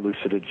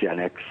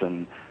hallucinogenics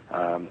and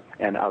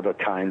other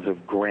kinds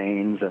of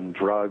grains and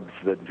drugs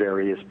that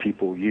various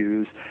people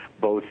use,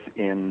 both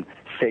in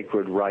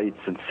sacred rites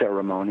and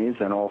ceremonies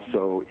and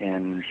also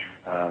in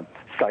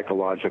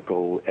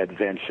psychological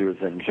adventures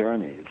and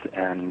journeys.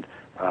 And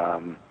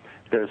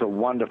there's a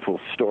wonderful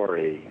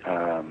story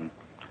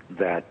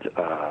that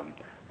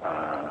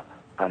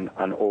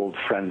an old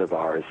friend of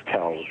ours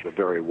tells, a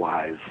very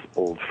wise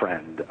old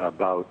friend,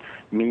 about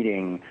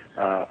meeting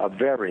a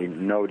very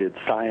noted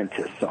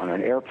scientist on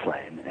an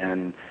airplane.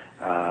 And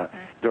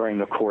during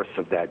the course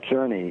of that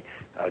journey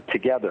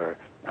together,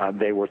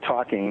 they were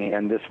talking,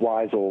 and this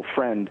wise old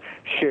friend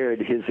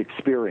shared his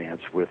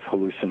experience with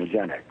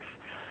hallucinogenics.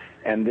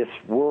 And this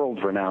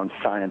world-renowned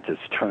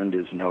scientist turned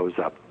his nose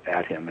up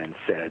at him and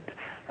said,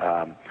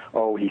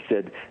 he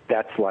said,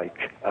 that's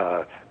like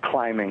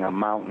climbing a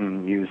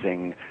mountain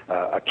using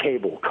a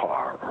cable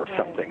car or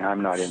something.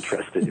 I'm not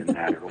interested in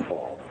that at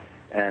all.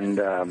 And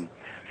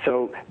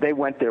so they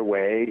went their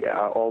way,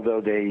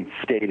 although they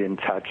stayed in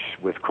touch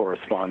with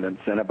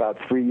correspondence. And about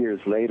 3 years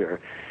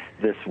later,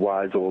 this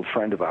wise old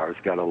friend of ours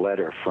got a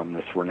letter from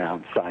this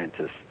renowned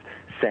scientist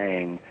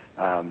saying,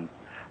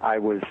 I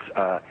was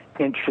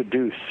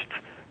introduced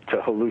to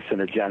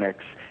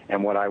hallucinogenics,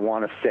 and what I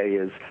want to say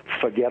is,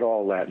 forget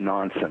all that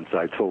nonsense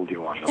I told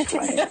you on the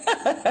plane.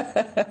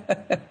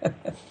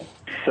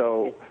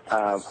 So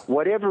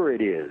whatever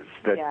it is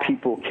that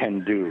people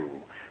can do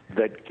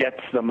that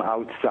gets them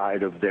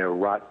outside of their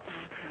ruts,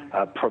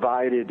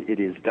 provided it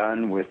is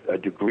done with a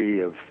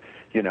degree of,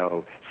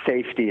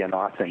 safety and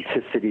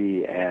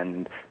authenticity,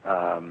 and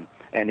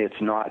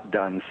it's not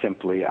done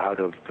simply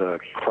out of the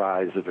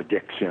cries of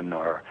addiction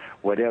or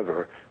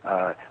whatever,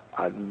 are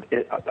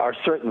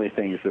certainly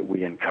things that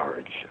we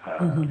encourage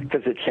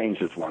because it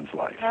changes one's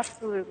life.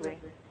 Absolutely.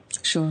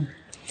 Sure.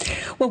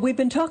 Well, we've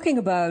been talking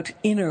about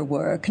inner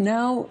work.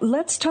 Now,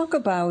 let's talk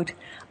about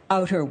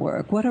outer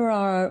work. What are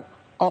our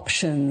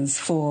options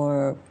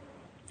for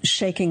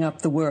shaking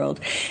up the world?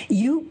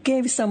 You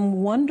gave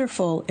some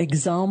wonderful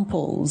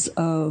examples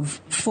of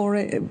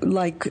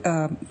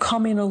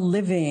communal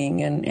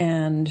living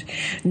and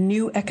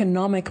new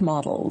economic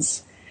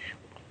models.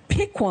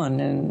 Pick one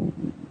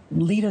and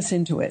lead us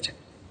into it.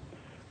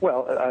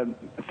 Well,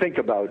 think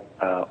about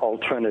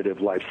alternative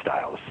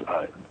lifestyles,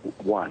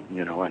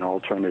 and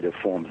alternative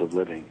forms of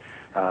living.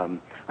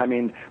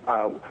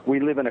 We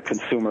live in a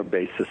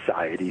consumer-based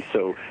society,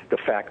 so the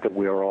fact that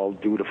we are all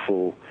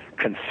dutiful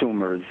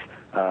consumers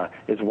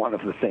is one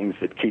of the things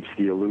that keeps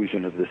the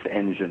illusion of this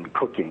engine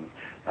cooking.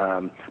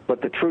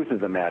 But the truth of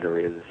the matter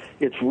is,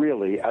 it's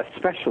really,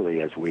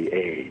 especially as we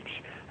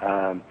age,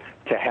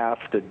 to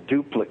have to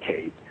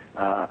duplicate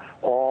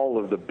all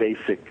of the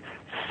basic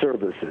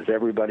services.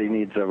 Everybody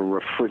needs a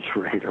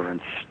refrigerator and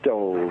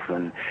stove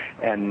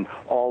and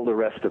all the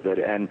rest of it.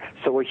 And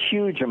so a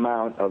huge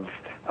amount of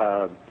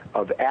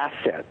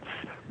assets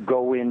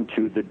go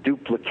into the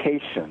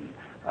duplication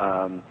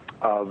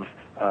of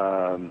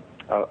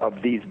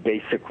these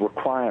basic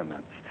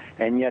requirements.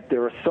 And yet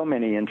there are so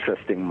many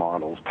interesting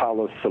models.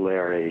 Paulo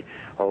Soleri,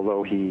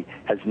 although he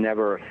has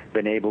never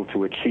been able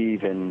to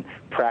achieve in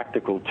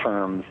practical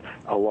terms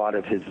a lot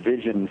of his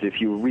visions,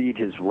 if you read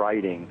his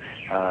writing,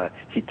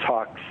 he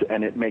talks,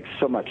 and it makes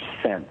so much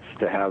sense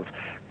to have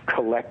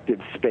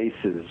collective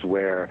spaces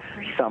where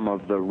some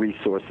of the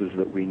resources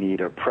that we need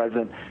are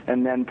present,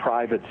 and then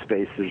private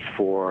spaces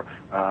for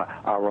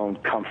our own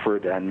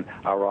comfort and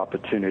our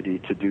opportunity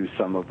to do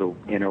some of the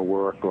inner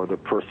work or the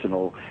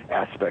personal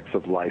aspects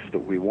of life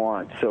that we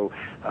want. So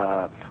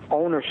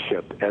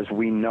ownership, as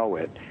we know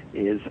it,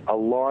 is a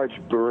large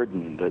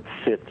burden that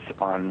sits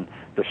on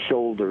the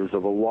shoulders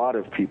of a lot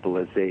of people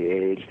as they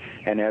age,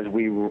 and as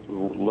we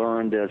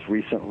learned as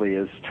recently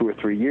as 2 or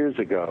 3 years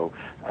ago,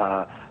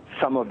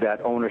 some of that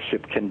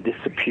ownership can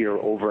disappear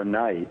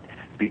overnight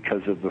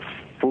because of the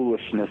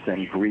foolishness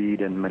and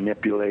greed and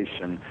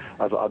manipulation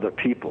of other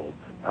people.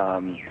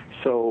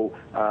 So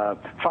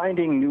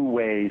finding new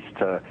ways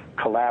to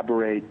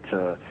collaborate,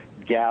 to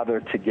gather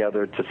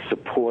together, to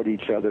support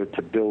each other,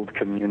 to build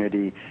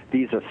community,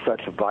 these are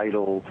such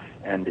vital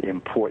and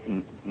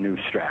important new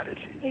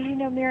strategies. You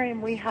know,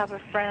 Miriam, we have a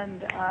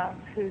friend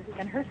who's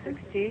in her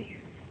 60s,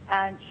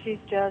 and she's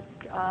just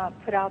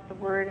put out the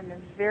word and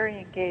is very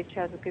engaged,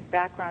 has a good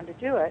background to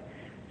do it.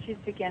 She's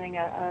beginning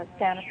a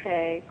Santa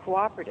Fe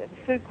cooperative,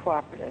 a food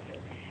cooperative.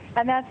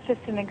 And that's just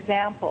an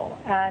example.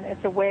 And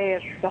it's a way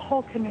of the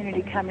whole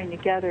community coming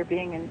together,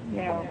 being,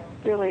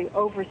 really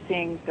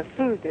overseeing the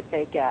food that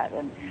they get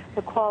and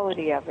the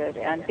quality of it,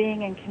 and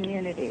being in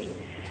community.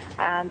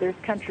 And there's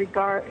country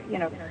gardens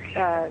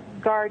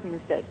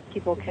that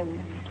people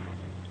can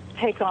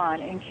take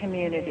on in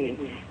community.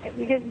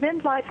 Because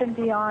midlife and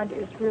beyond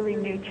is really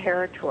new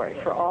territory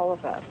for all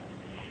of us.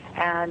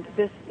 And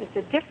this is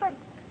a different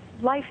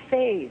life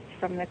phase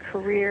from the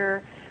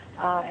career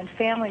and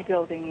family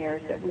building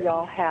years that we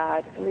all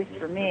had, at least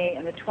for me,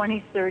 in the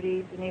 20s,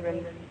 30s, and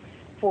even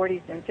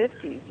 40s and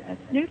 50s. And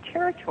it's new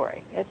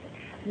territory. It's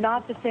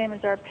not the same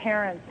as our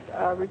parents'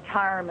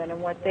 retirement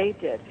and what they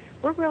did.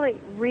 We're really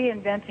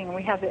reinventing, and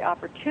we have the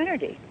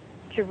opportunity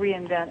to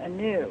reinvent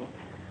anew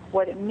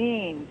what it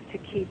means to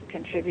keep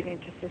contributing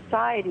to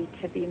society,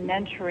 to be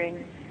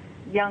mentoring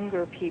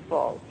younger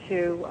people,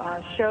 to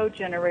show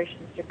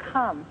generations to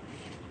come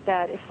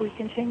that if we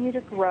continue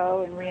to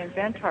grow and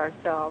reinvent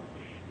ourselves,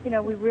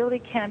 we really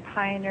can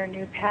pioneer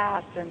new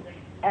paths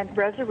and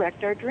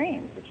resurrect our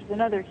dreams, which is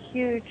another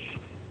huge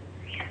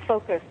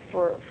focus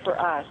for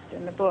us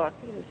in the book.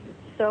 It's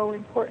so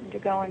important to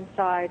go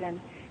inside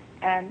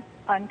and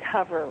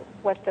uncover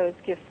what those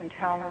gifts and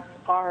talents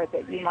are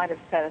that you might have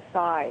set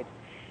aside,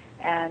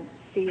 and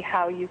see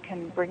how you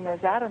can bring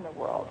those out in the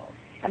world.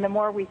 And the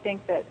more we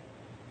think that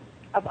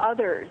of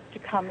others to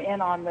come in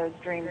on those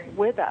dreams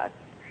with us,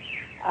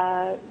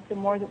 the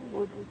more that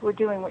we're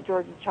doing what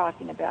George is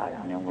talking about.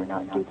 We're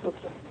not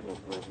duplicating.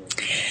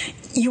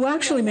 You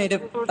actually made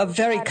a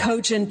very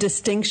cogent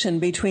distinction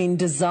between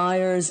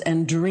desires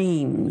and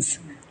dreams.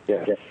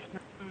 Yes.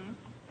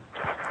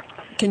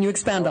 Can you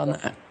expand on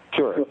that?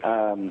 Sure.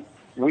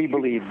 We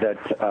believe that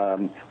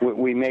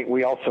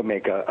we also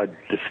make a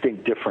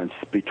distinct difference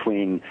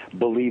between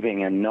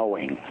believing and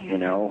knowing,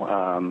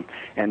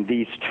 and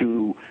these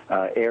two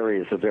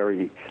areas are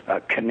very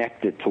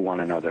connected to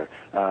one another.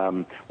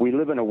 We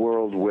live in a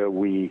world where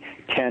we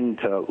tend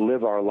to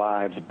live our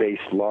lives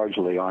based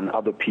largely on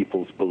other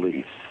people's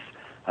beliefs.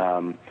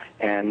 As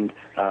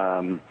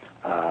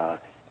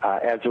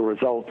a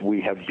result,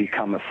 we have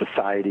become a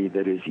society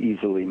that is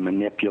easily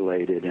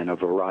manipulated in a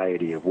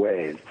variety of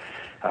ways.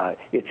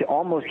 It's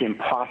almost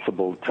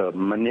impossible to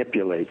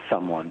manipulate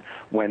someone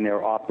when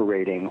they're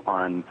operating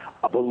on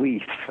a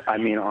belief,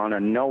 on a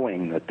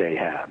knowing that they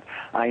have.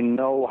 I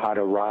know how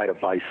to ride a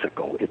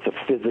bicycle. It's a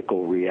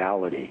physical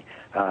reality.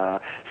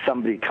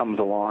 Somebody comes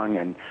along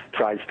and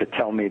tries to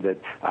tell me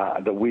that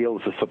the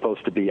wheels are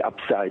supposed to be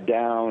upside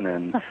down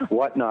and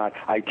whatnot.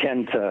 I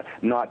tend to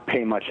not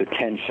pay much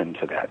attention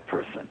to that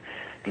person.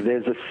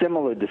 There's a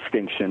similar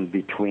distinction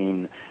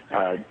between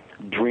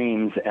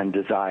dreams and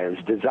desires.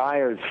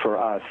 Desires for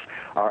us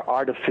are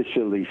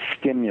artificially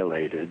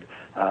stimulated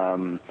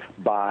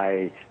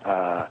by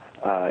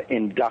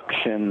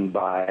induction,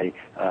 by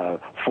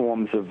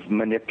forms of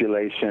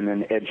manipulation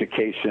and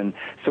education.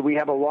 So we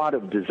have a lot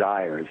of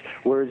desires,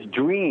 whereas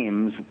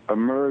dreams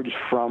emerge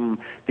from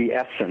the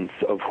essence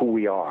of who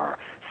we are.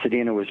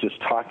 Sedena was just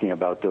talking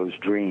about those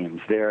dreams.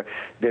 They're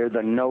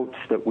the notes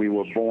that we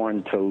were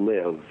born to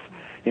live.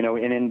 In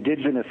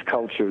indigenous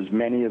cultures,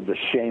 many of the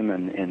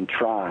shaman in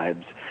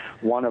tribes,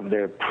 one of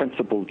their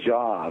principal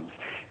jobs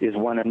is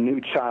when a new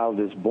child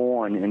is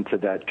born into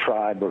that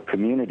tribe or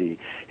community,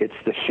 it's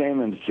the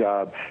shaman's job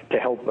job to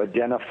help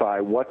identify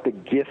what the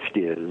gift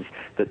is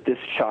that this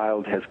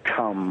child has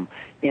come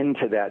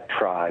into that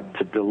tribe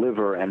to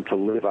deliver and to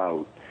live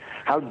out.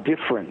 How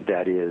different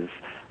that is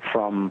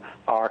from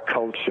our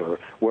culture,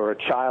 where a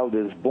child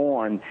is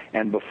born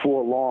and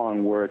before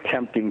long we're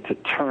attempting to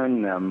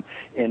turn them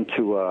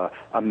into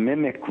a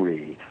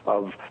mimicry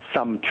of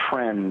some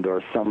trend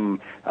or some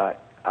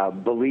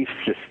belief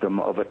system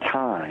of a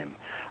time,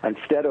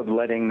 instead of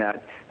letting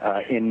that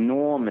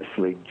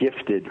enormously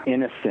gifted,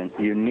 innocent,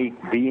 unique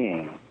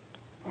being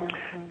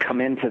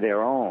come into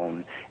their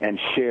own and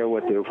share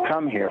what they've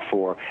come here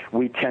for.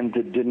 We tend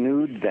to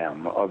denude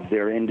them of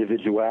their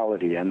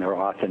individuality and their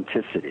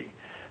authenticity.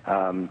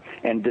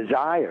 And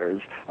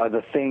desires are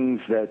the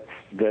things that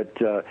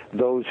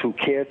those who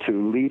care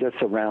to lead us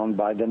around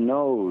by the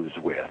nose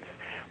with,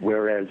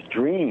 whereas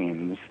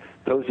dreams,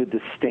 those are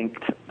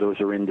distinct,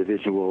 those are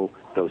individual,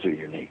 those are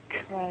unique.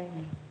 Right.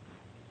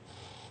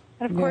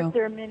 And of course,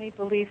 there are many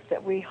beliefs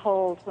that we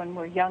hold when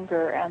we're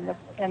younger, and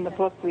in the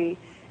book we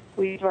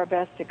do our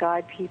best to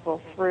guide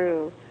people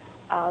through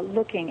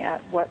looking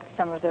at what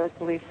some of those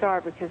beliefs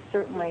are, because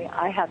certainly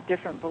I have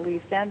different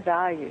beliefs and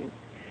values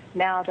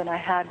now than I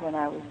had when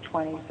I was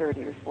 20,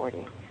 30, or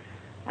 40.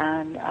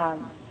 And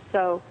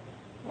so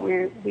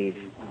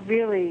we've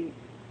really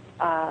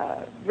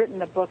written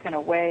the book in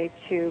a way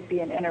to be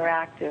an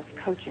interactive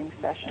coaching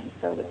session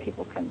so that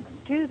people can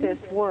do this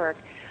work,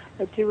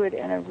 but do it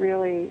in a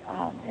really,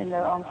 in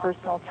their own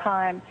personal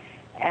time,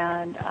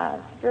 and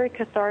very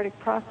cathartic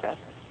process.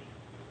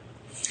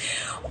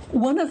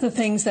 One of the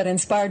things that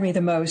inspired me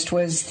the most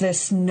was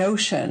this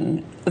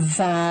notion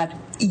that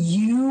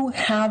you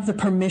have the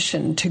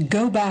permission to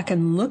go back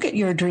and look at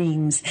your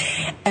dreams,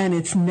 and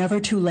it's never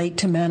too late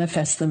to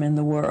manifest them in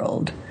the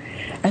world.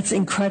 That's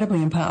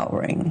incredibly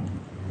empowering.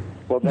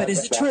 Well, but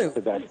is it true?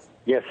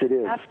 Yes, it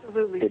is.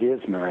 Absolutely. It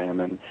is, Miriam,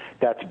 and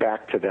that's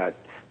back to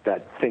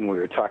that thing we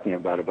were talking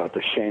about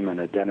the shaman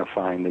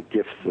identifying the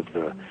gifts of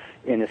the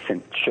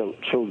innocent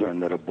children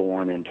that are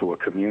born into a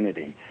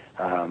community.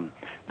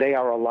 They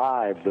are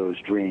alive, those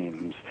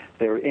dreams.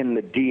 They're in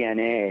the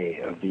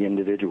DNA of the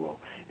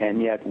individual.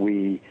 And yet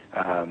we,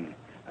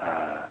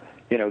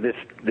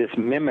 this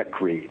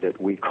mimicry that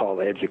we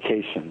call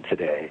education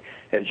today,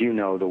 as you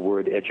know, the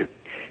word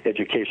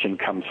education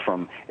comes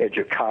from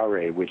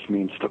educare, which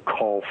means to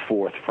call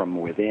forth from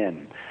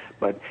within.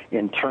 But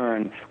in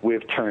turn,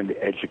 we've turned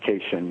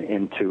education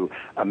into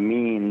a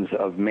means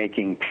of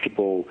making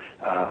people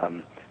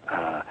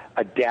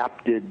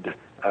adapted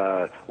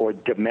or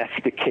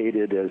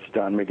domesticated, as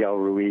Don Miguel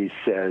Ruiz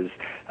says,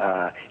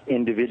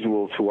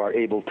 individuals who are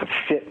able to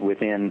fit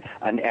within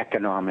an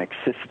economic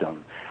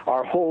system.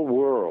 Our whole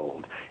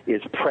world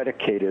is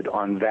predicated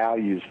on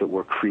values that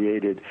were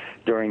created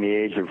during the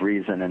Age of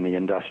Reason and the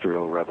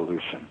Industrial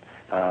Revolution.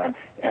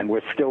 And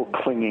we're still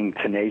clinging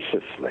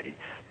tenaciously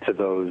to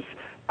those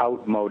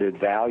outmoded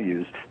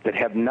values that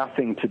have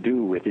nothing to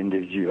do with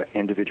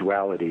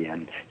individuality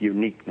and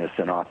uniqueness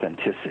and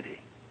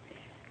authenticity.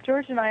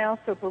 George and I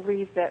also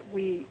believe that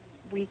we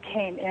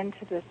came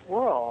into this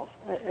world,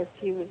 as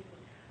he was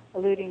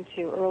alluding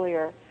to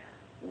earlier,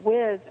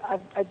 with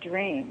a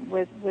dream,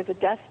 with a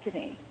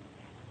destiny.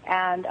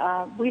 And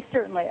we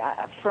certainly,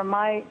 from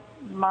my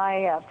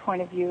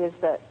point of view, is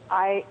that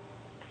I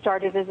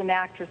started as an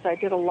actress. I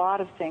did a lot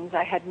of things.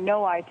 I had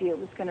no idea it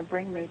was going to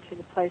bring me to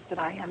the place that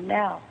I am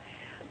now.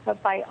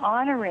 But by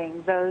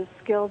honoring those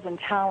skills and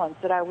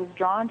talents that I was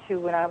drawn to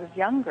when I was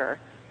younger,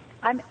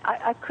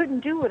 I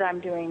couldn't do what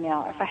I'm doing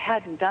now if I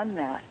hadn't done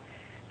that.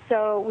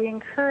 So we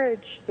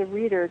encourage the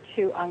reader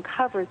to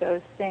uncover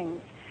those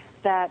things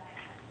that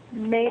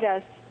made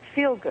us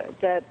feel good,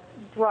 that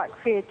brought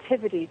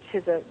creativity to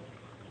the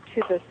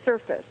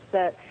surface,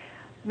 that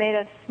made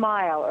us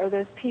smile, or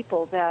those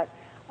people that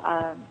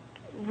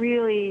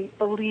really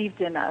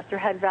believed in us or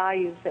had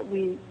values that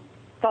we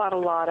thought a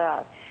lot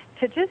of.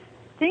 To just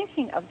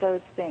thinking of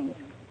those things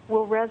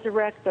will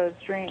resurrect those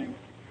dreams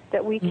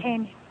that we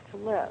came here to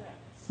live.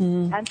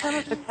 And some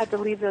of us had to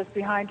leave those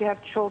behind to have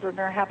children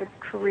or have a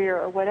career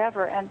or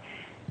whatever. And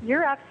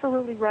you're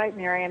absolutely right,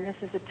 Miriam. This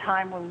is a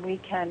time when we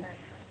can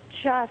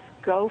just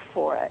go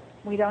for it.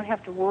 We don't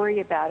have to worry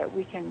about it.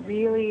 We can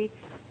really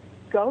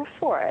go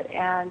for it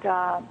and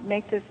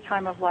make this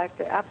time of life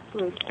the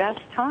absolute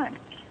best time.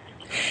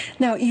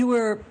 Now, you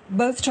were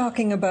both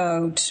talking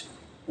about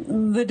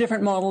the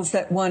different models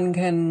that one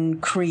can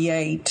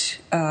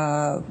create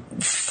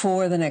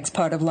for the next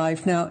part of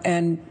life now,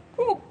 and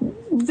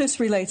this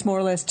relates more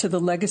or less to the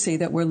legacy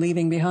that we're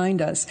leaving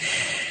behind us.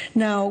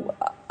 Now,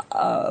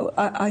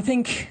 I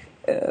think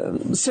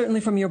certainly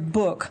from your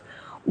book,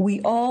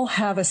 we all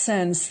have a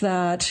sense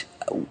that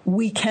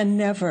we can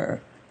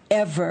never,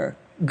 ever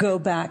go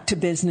back to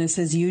business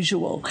as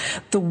usual.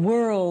 The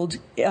world,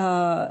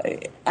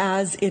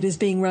 as it is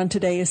being run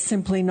today, is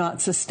simply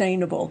not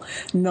sustainable,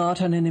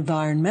 not on an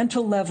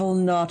environmental level,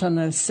 not on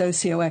a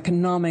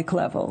socioeconomic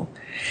level.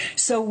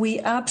 So we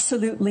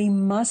absolutely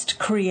must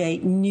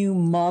create new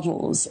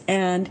models,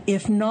 and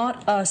if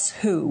not us,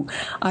 who?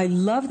 I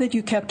love that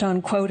you kept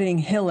on quoting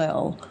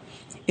Hillel.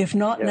 If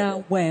not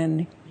now,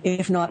 when?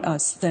 if not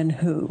us, then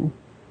who?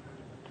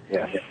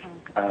 Yes.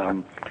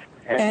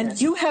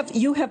 And you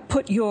have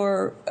put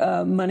your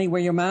money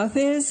where your mouth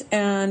is,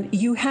 and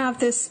you have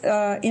this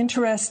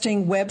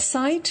interesting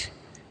website.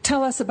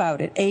 Tell us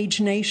about it, Age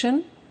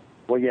Nation.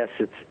 Well, yes,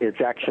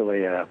 it's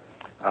actually a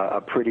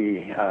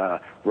pretty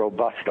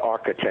robust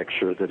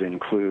architecture that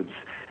includes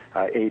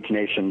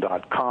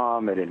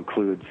agenation.com. It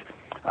includes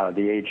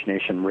the Age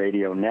Nation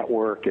radio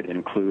network. It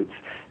includes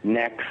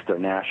Next, a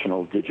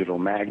national digital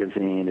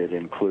magazine. It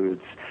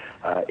includes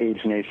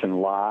Age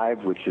Nation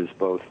Live, which is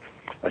both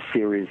a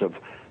series of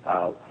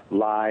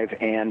live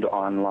and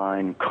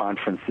online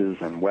conferences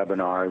and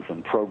webinars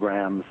and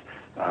programs.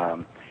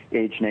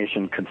 Age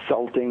Nation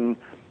Consulting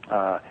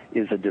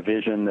is a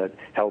division that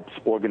helps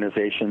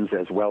organizations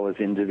as well as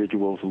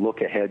individuals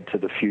look ahead to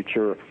the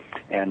future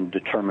and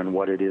determine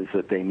what it is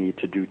that they need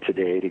to do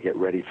today to get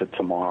ready for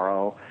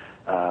tomorrow.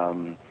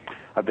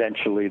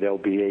 Eventually there'll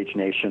be Age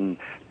Nation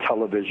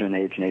Television,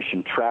 Age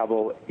Nation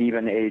Travel,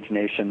 even Age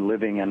Nation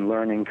Living and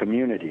Learning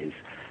Communities.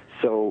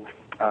 So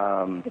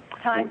it's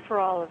time for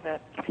all of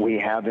it. We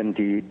have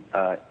indeed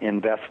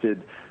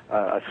invested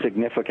a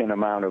significant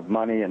amount of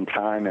money and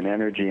time and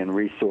energy and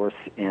resource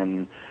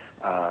in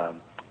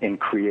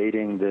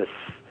creating this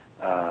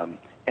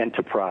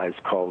enterprise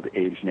called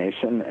Age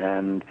Nation,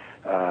 and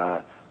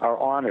are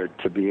honored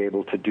to be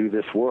able to do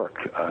this work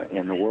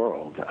in the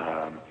world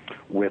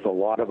with a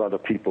lot of other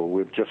people.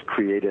 We've just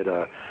created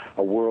a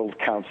World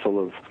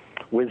Council of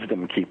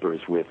Wisdom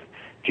Keepers with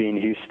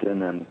Gene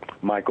Houston and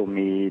Michael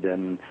Mead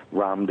and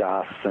Ram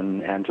Dass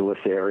and Angela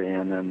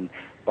Sarian and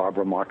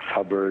Barbara Marx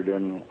Hubbard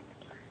and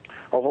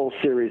a whole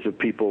series of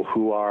people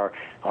who are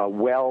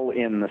well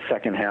in the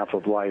second half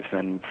of life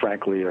and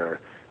frankly are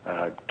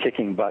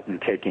kicking butt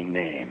and taking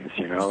names,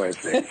 as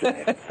they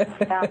say.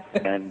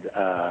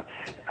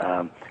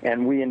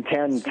 And we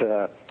intend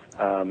to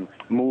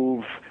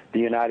move the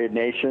United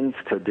Nations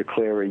to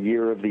declare a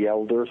Year of the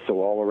Elder,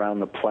 so all around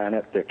the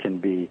planet there can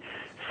be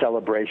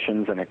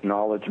celebrations and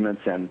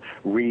acknowledgments and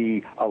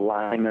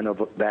realignment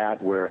of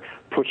that. We're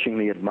pushing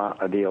the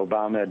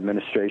Obama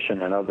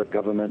administration and other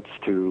governments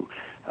to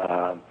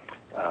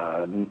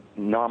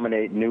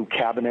nominate new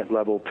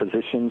cabinet-level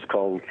positions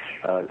called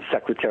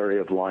Secretary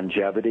of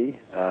Longevity.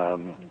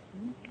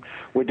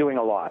 We're doing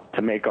a lot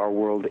to make our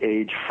world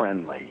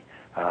age-friendly.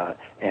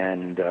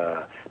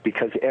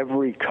 Because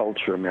every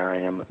culture,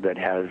 Miriam, that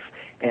has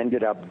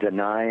ended up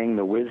denying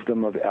the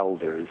wisdom of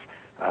elders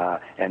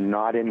and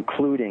not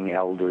including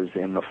elders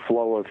in the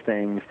flow of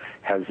things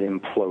has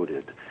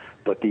imploded.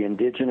 But the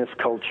indigenous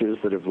cultures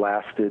that have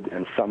lasted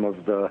and some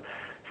of the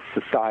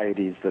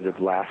societies that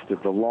have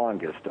lasted the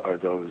longest are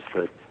those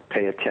that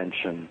pay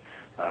attention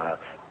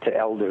to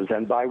elders.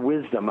 And by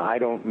wisdom, I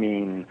don't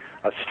mean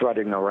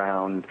strutting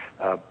around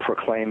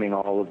proclaiming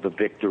all of the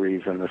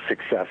victories and the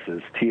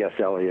successes. T.S.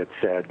 Eliot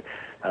said,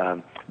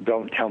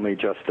 don't tell me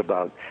just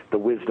about the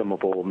wisdom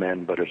of old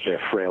men, but of their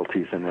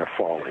frailties and their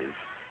follies.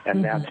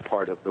 And that's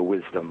part of the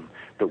wisdom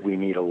that we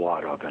need a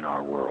lot of in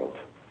our world.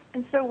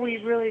 And so we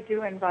really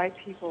do invite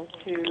people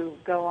to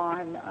go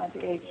on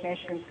the Age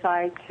Nation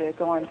site, to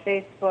go on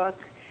Facebook,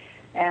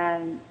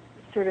 and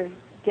sort of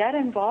get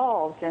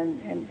involved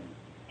and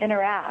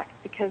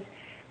interact, because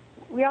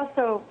we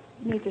also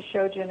need to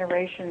show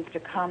generations to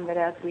come that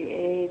as we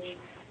age,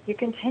 you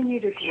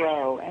continue to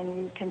grow and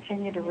you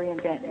continue to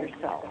reinvent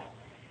yourself.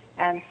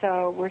 And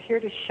so we're here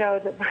to show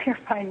that we're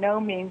by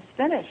no means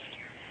finished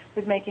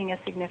with making a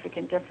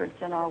significant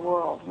difference in our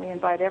world. We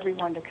invite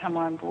everyone to come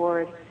on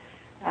board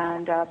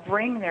and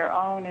bring their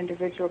own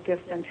individual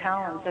gifts and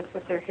talents. That's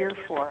what they're here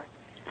for.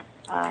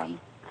 And,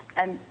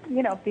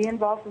 be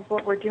involved with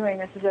what we're doing.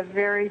 This is a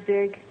very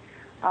big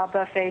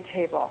buffet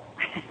table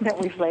that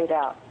we've laid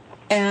out.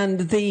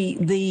 And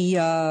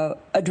the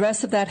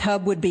address of that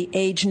hub would be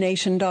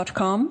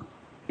agenation.com?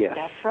 Yes.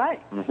 That's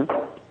right. Mm-hmm.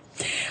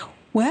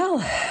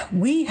 Well,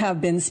 we have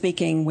been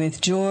speaking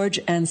with George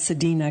and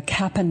Sedena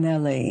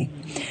Cappannelli,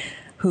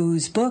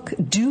 whose book,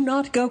 Do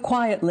Not Go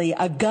Quietly,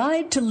 A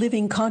Guide to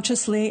Living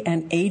Consciously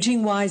and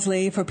Aging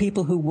Wisely for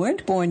People Who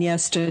Weren't Born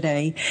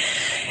Yesterday,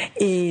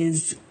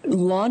 is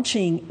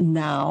launching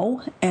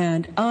now,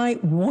 and I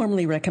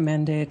warmly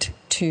recommend it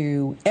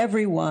to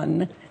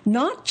everyone,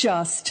 not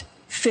just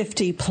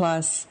 50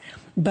 plus,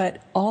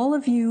 but all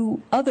of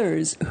you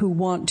others who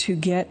want to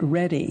get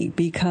ready,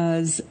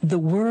 because the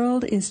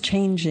world is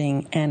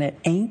changing and it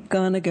ain't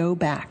gonna go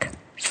back.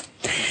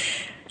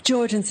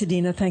 George and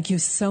Sedena, thank you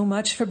so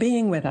much for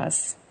being with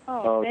us.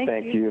 Oh,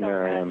 thank you, so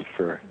Miriam,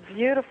 for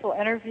beautiful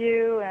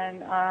interview,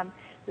 and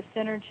the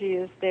synergy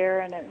is there,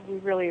 and we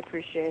really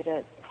appreciate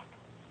it.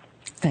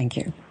 Thank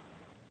you.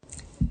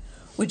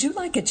 Would you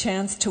like a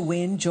chance to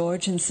win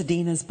George and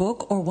Sedena's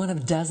book or one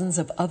of dozens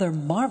of other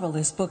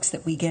marvelous books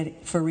that we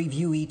get for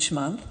review each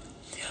month?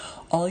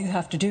 All you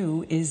have to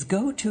do is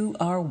go to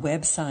our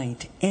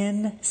website,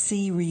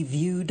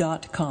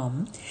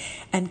 ncreview.com,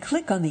 and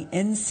click on the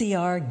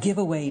NCR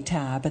giveaway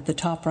tab at the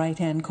top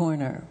right-hand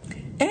corner.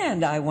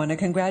 And I want to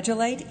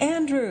congratulate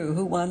Andrew,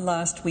 who won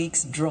last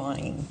week's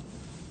drawing.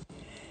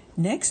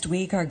 Next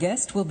week, our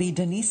guest will be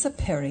Denisa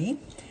Perry,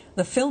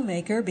 the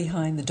filmmaker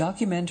behind the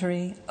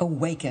documentary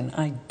Awaken.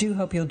 I do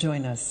hope you'll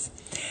join us.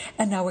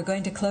 And now we're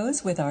going to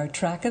close with our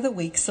track of the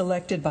week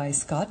selected by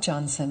Scott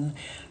Johnson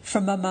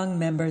from among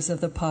members of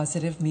the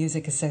Positive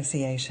Music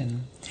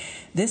Association.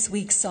 This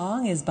week's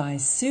song is by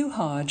Sue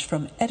Hodge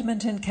from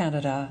Edmonton,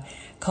 Canada,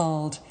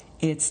 called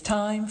It's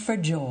Time for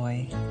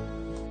Joy.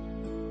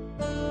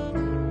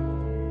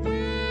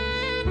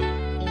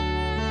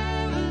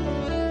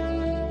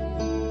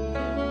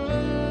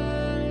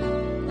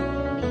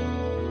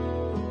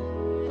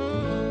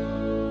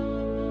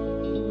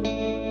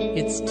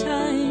 It's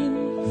time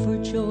for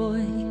joy.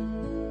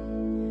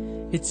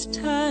 It's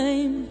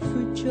time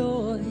for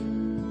joy.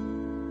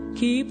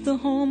 Keep the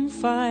home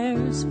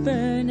fires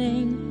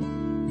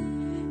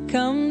burning.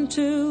 Come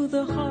to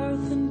the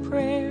hearth in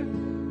prayer,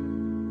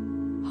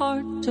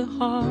 heart to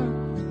heart.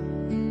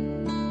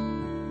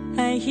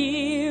 I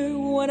hear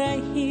what I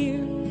hear.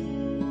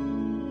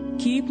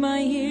 Keep my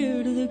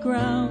ear to the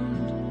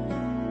ground.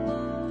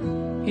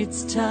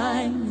 It's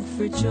time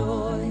for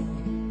joy.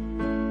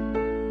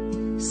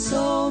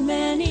 So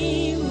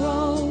many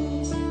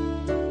roads,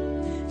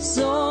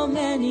 so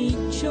many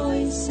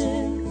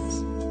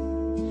choices,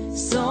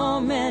 so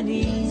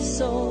many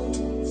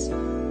souls,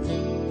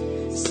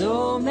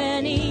 so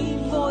many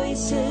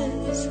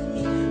voices.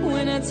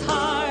 When it's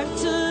hard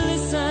to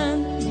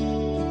listen,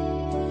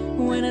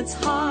 when it's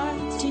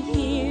hard to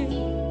hear,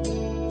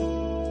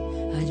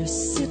 I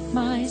just sit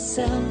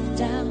myself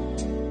down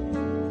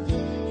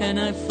and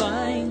I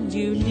find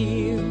you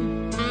near.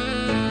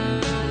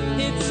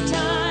 It's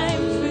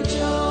time for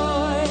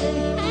joy.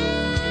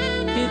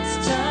 It's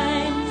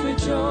time for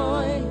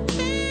joy.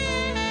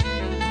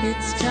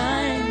 It's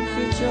time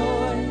for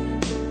joy.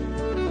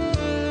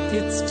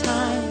 It's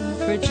time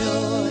for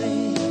joy.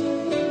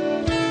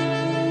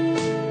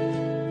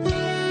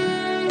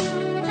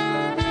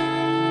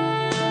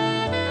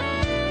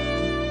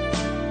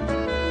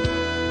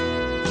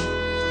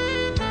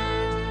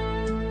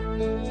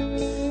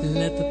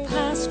 Let the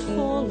past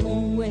fall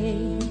away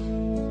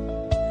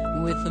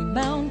with the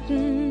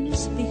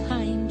mountains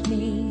behind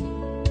me.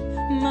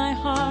 My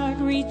heart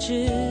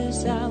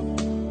reaches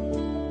out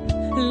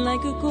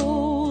like a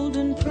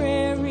golden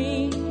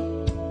prairie.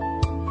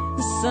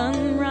 The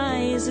sun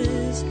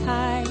rises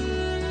high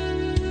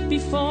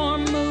before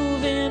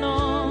moving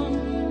on.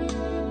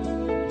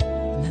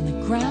 Then the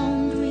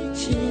ground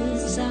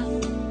reaches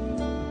out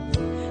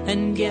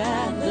and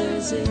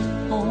gathers it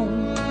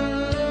home.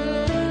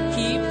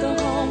 Keep the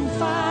home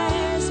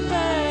fires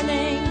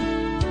burning.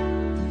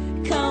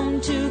 Come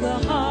to the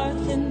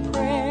hearth in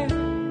prayer,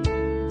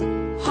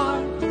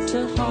 heart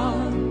to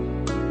heart.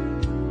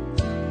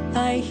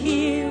 I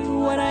hear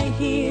what I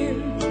hear.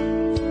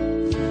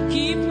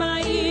 Keep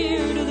my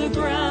ear to the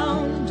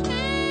ground.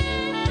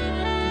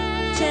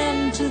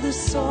 Tend to the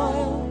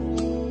soil.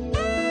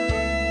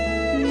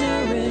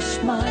 Nourish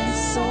my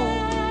soul.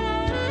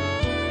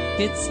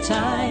 It's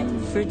time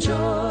for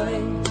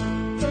joy.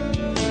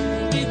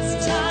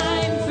 It's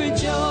time for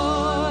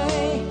joy.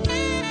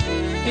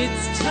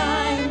 It's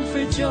time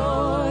for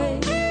joy.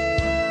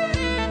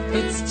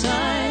 It's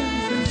time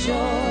for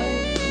joy.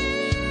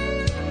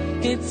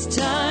 It's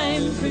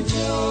time for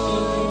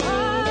joy.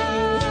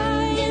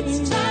 It's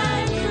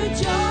time for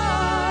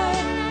joy.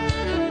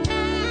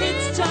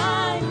 It's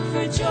time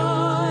for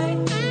joy.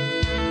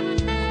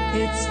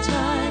 It's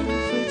time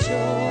for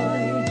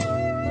joy.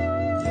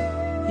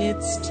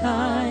 It's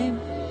time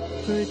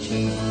for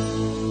joy.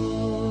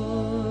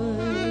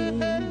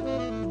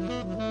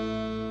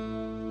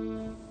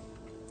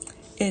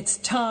 It's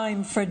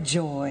Time for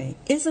Joy,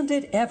 Isn't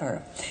It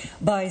Ever?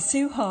 By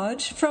Sue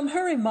Hodge from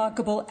her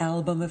remarkable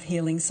album of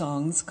healing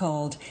songs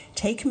called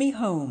Take Me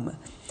Home.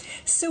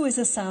 Sue is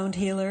a sound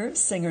healer,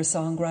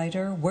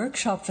 singer-songwriter,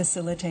 workshop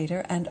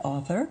facilitator, and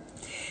author,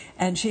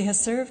 and she has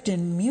served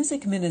in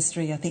music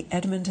ministry at the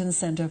Edmonton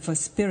Center for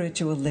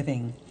Spiritual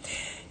Living.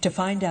 To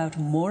find out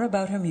more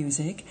about her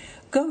music,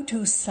 go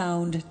to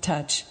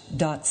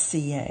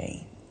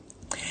soundtouch.ca.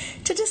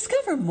 To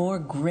discover more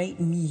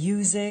great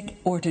music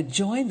or to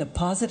join the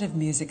Positive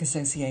Music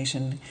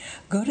Association,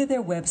 go to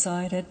their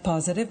website at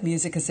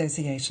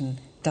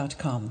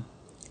positivemusicassociation.com.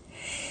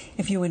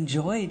 If you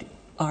enjoyed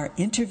our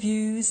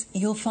interviews,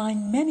 you'll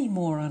find many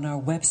more on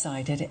our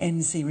website at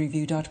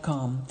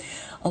ncreview.com,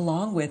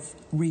 along with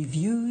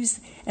reviews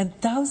and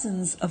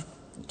thousands of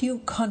new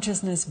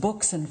consciousness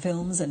books and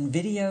films and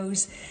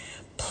videos.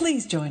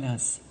 Please join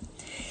us.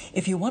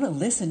 If you want to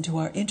listen to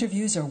our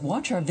interviews or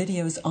watch our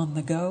videos on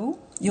the go,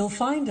 you'll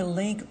find a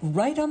link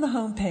right on the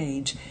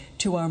homepage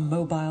to our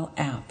mobile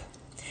app.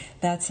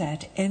 That's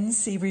at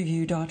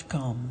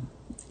ncreview.com.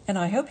 And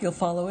I hope you'll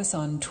follow us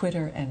on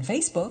Twitter and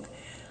Facebook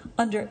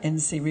under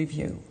NC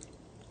Review.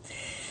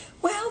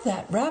 Well,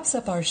 that wraps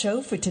up our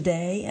show for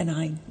today, and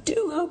I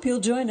do hope you'll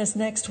join us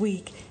next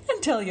week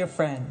and tell your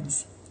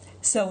friends.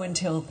 So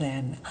until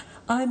then,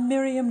 I'm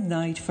Miriam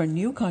Knight for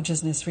New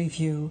Consciousness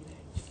Review.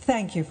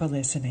 Thank you for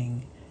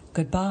listening.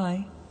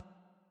 Goodbye.